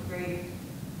Truths, one of the great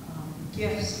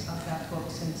gifts of that book,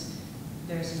 since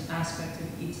there's an aspect of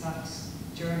Itzhak's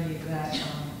journey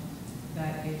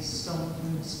that is stolen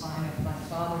from the spine of my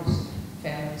father's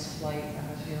family's flight out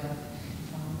of Europe.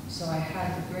 So I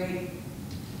had the great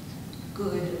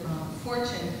good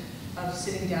fortune of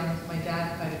sitting down with my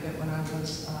dad quite a bit when I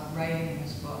was writing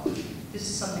this book. This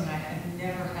is something I had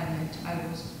never had, I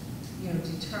was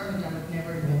determined I would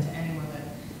never admit to anyone that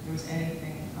there was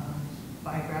anything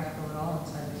biographical at all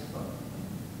inside this book.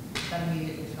 That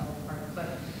immediately fell apart.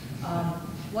 But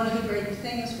one of the great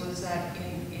things was that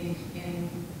in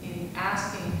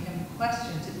asking him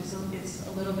questions, it's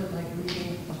a little bit like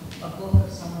reading a book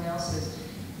of someone else's.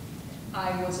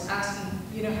 I was asking,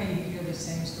 you know how you hear the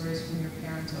same stories from your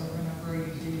parents over and over, you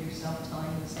hear yourself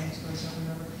telling the same stories over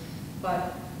and over,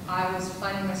 but I was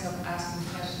finding myself asking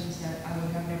questions that I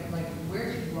would have never, like,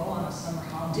 where did you go on a summer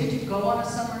holiday? Did you go on a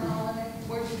summer holiday?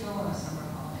 Where did you go on a summer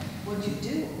holiday? What did you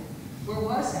do? Where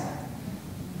was that?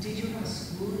 Did you have a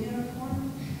school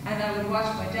uniform? And I would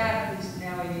watch my dad, who's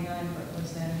now 89, but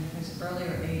was then in his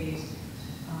earlier 80s.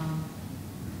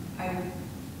 I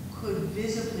could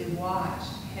visibly watch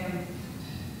him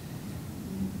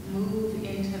move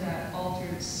into that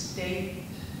altered state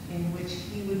in which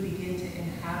he would begin to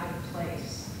inhabit a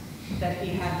place that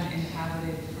he hadn't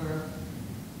inhabited for,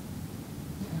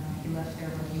 he left there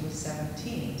when he was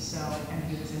 17, so, and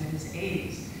he was in his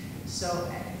 80s.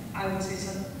 So I would say,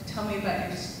 tell me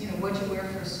about your, what you wear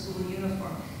for a school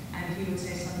uniform. And he would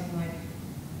say something like,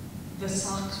 the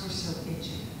socks were so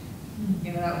itchy.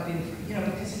 That would be,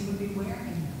 because he would be wearing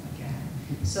them again.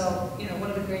 So, one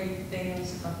of the great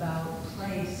things about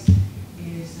Place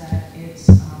is that it's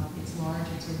large,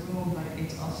 it's a room, but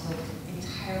it's also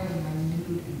entirely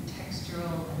minute and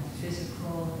textural and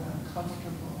physical and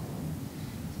uncomfortable.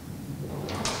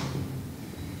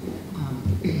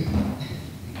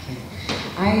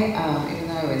 Even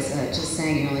though I was just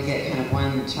saying you only get kind of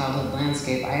one childhood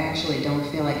landscape, I actually don't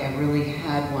feel like I really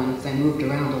had one because I moved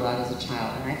around a lot as a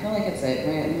child. And I feel like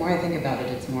the more I think about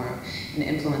it, it's more an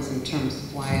influence in terms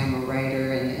of why I'm a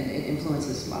writer, and it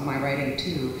influences my writing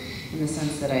too, in the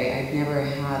sense that I've never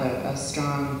had a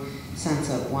strong sense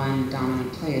of one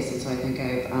dominant place. And so I think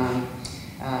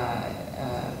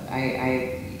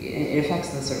it affects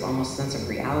the sort of almost sense of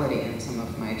reality in some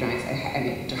of my drawings.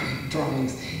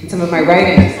 Drawings, in some of my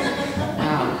writings.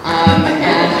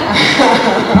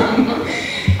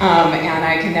 And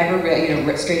I can never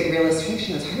really, straight realist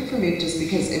fiction is hard for me just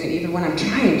because, even when I'm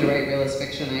trying to write realist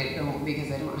fiction,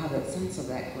 because I don't have that sense of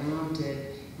that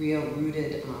grounded, real,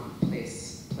 rooted place.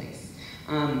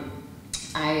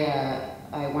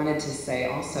 I wanted to say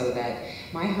also that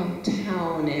my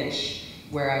hometown-ish,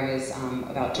 where I was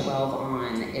about 12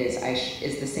 on, is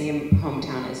the same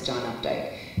hometown as John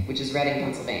Updike, which is Reading,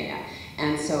 Pennsylvania.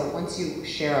 And so once you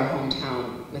share a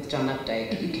hometown with John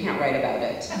Updike, you can't write about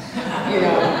it.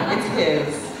 It's his.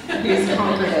 He's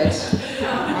conquered it.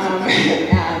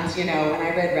 And when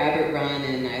I read Rabbit Run,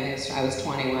 and I was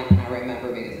 21, and I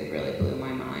remember because it really blew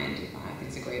my mind. I think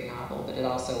it's a great novel, but it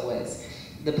also was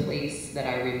the place that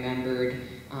I remembered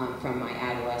from my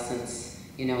adolescence.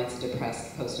 It's a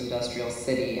depressed post-industrial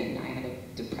city, and I had a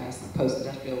depressed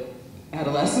post-industrial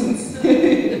adolescence.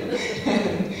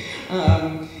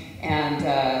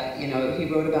 He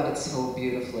wrote about it so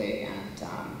beautifully, and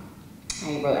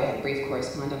I had brief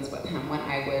correspondence with him when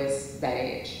I was that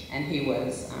age, and he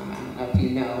was, I don't know if you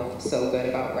know, so good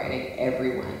about writing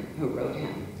everyone who wrote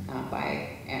him by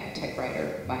a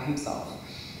typewriter by himself.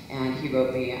 And he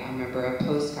wrote me, I remember, a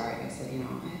postcard. I said,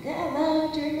 I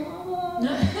loved your novel.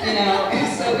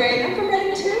 It's so great. I'm from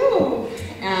Reading too.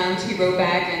 And he wrote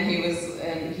back, and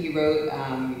he wrote,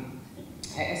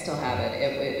 I still have it.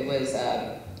 It was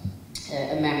a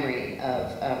memory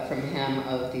from him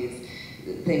of these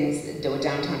things that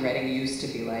downtown Reading used to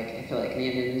be like. I feel like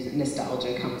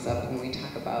nostalgia comes up when we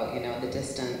talk about, the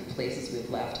distant places we've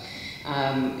left.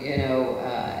 And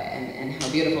how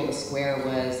beautiful the square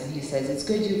was. And he says, it's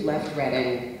good you've left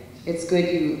Reading. It's good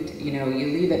you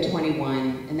leave at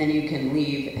 21, and then you can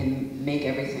leave and make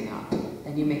everything up.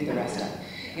 Then you make the rest up.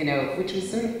 Which was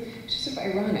sort of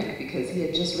ironic, because he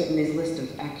had just written this list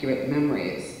of accurate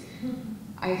memories.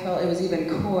 I felt it was even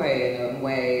coy in a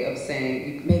way of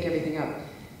saying, you make everything up.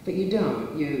 But you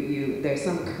don't. There's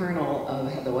some kernel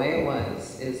of the way it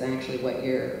was is actually what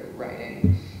you're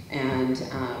writing. And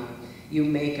you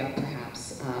make up,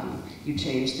 perhaps, you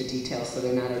change the details so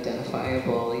they're not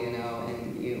identifiable,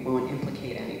 and you won't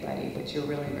implicate anybody, but you're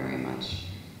really very much,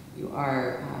 you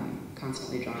are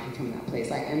constantly drawing from that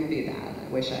place. I envy that. I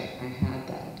wish I had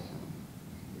that.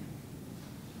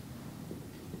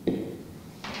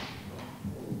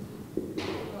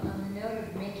 Well, on the note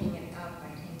of making it up, I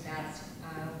think that's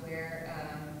where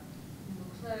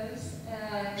we'll close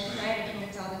tonight. I think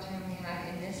that's all the time we have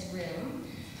in this room.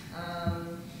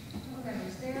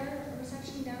 Is there a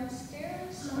reception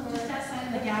downstairs? Just outside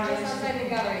the gallery. Just outside the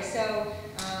gallery. So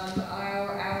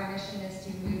our mission is to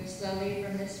move slowly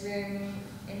from this room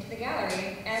into the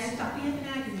gallery and stop being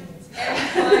magazines. And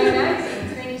find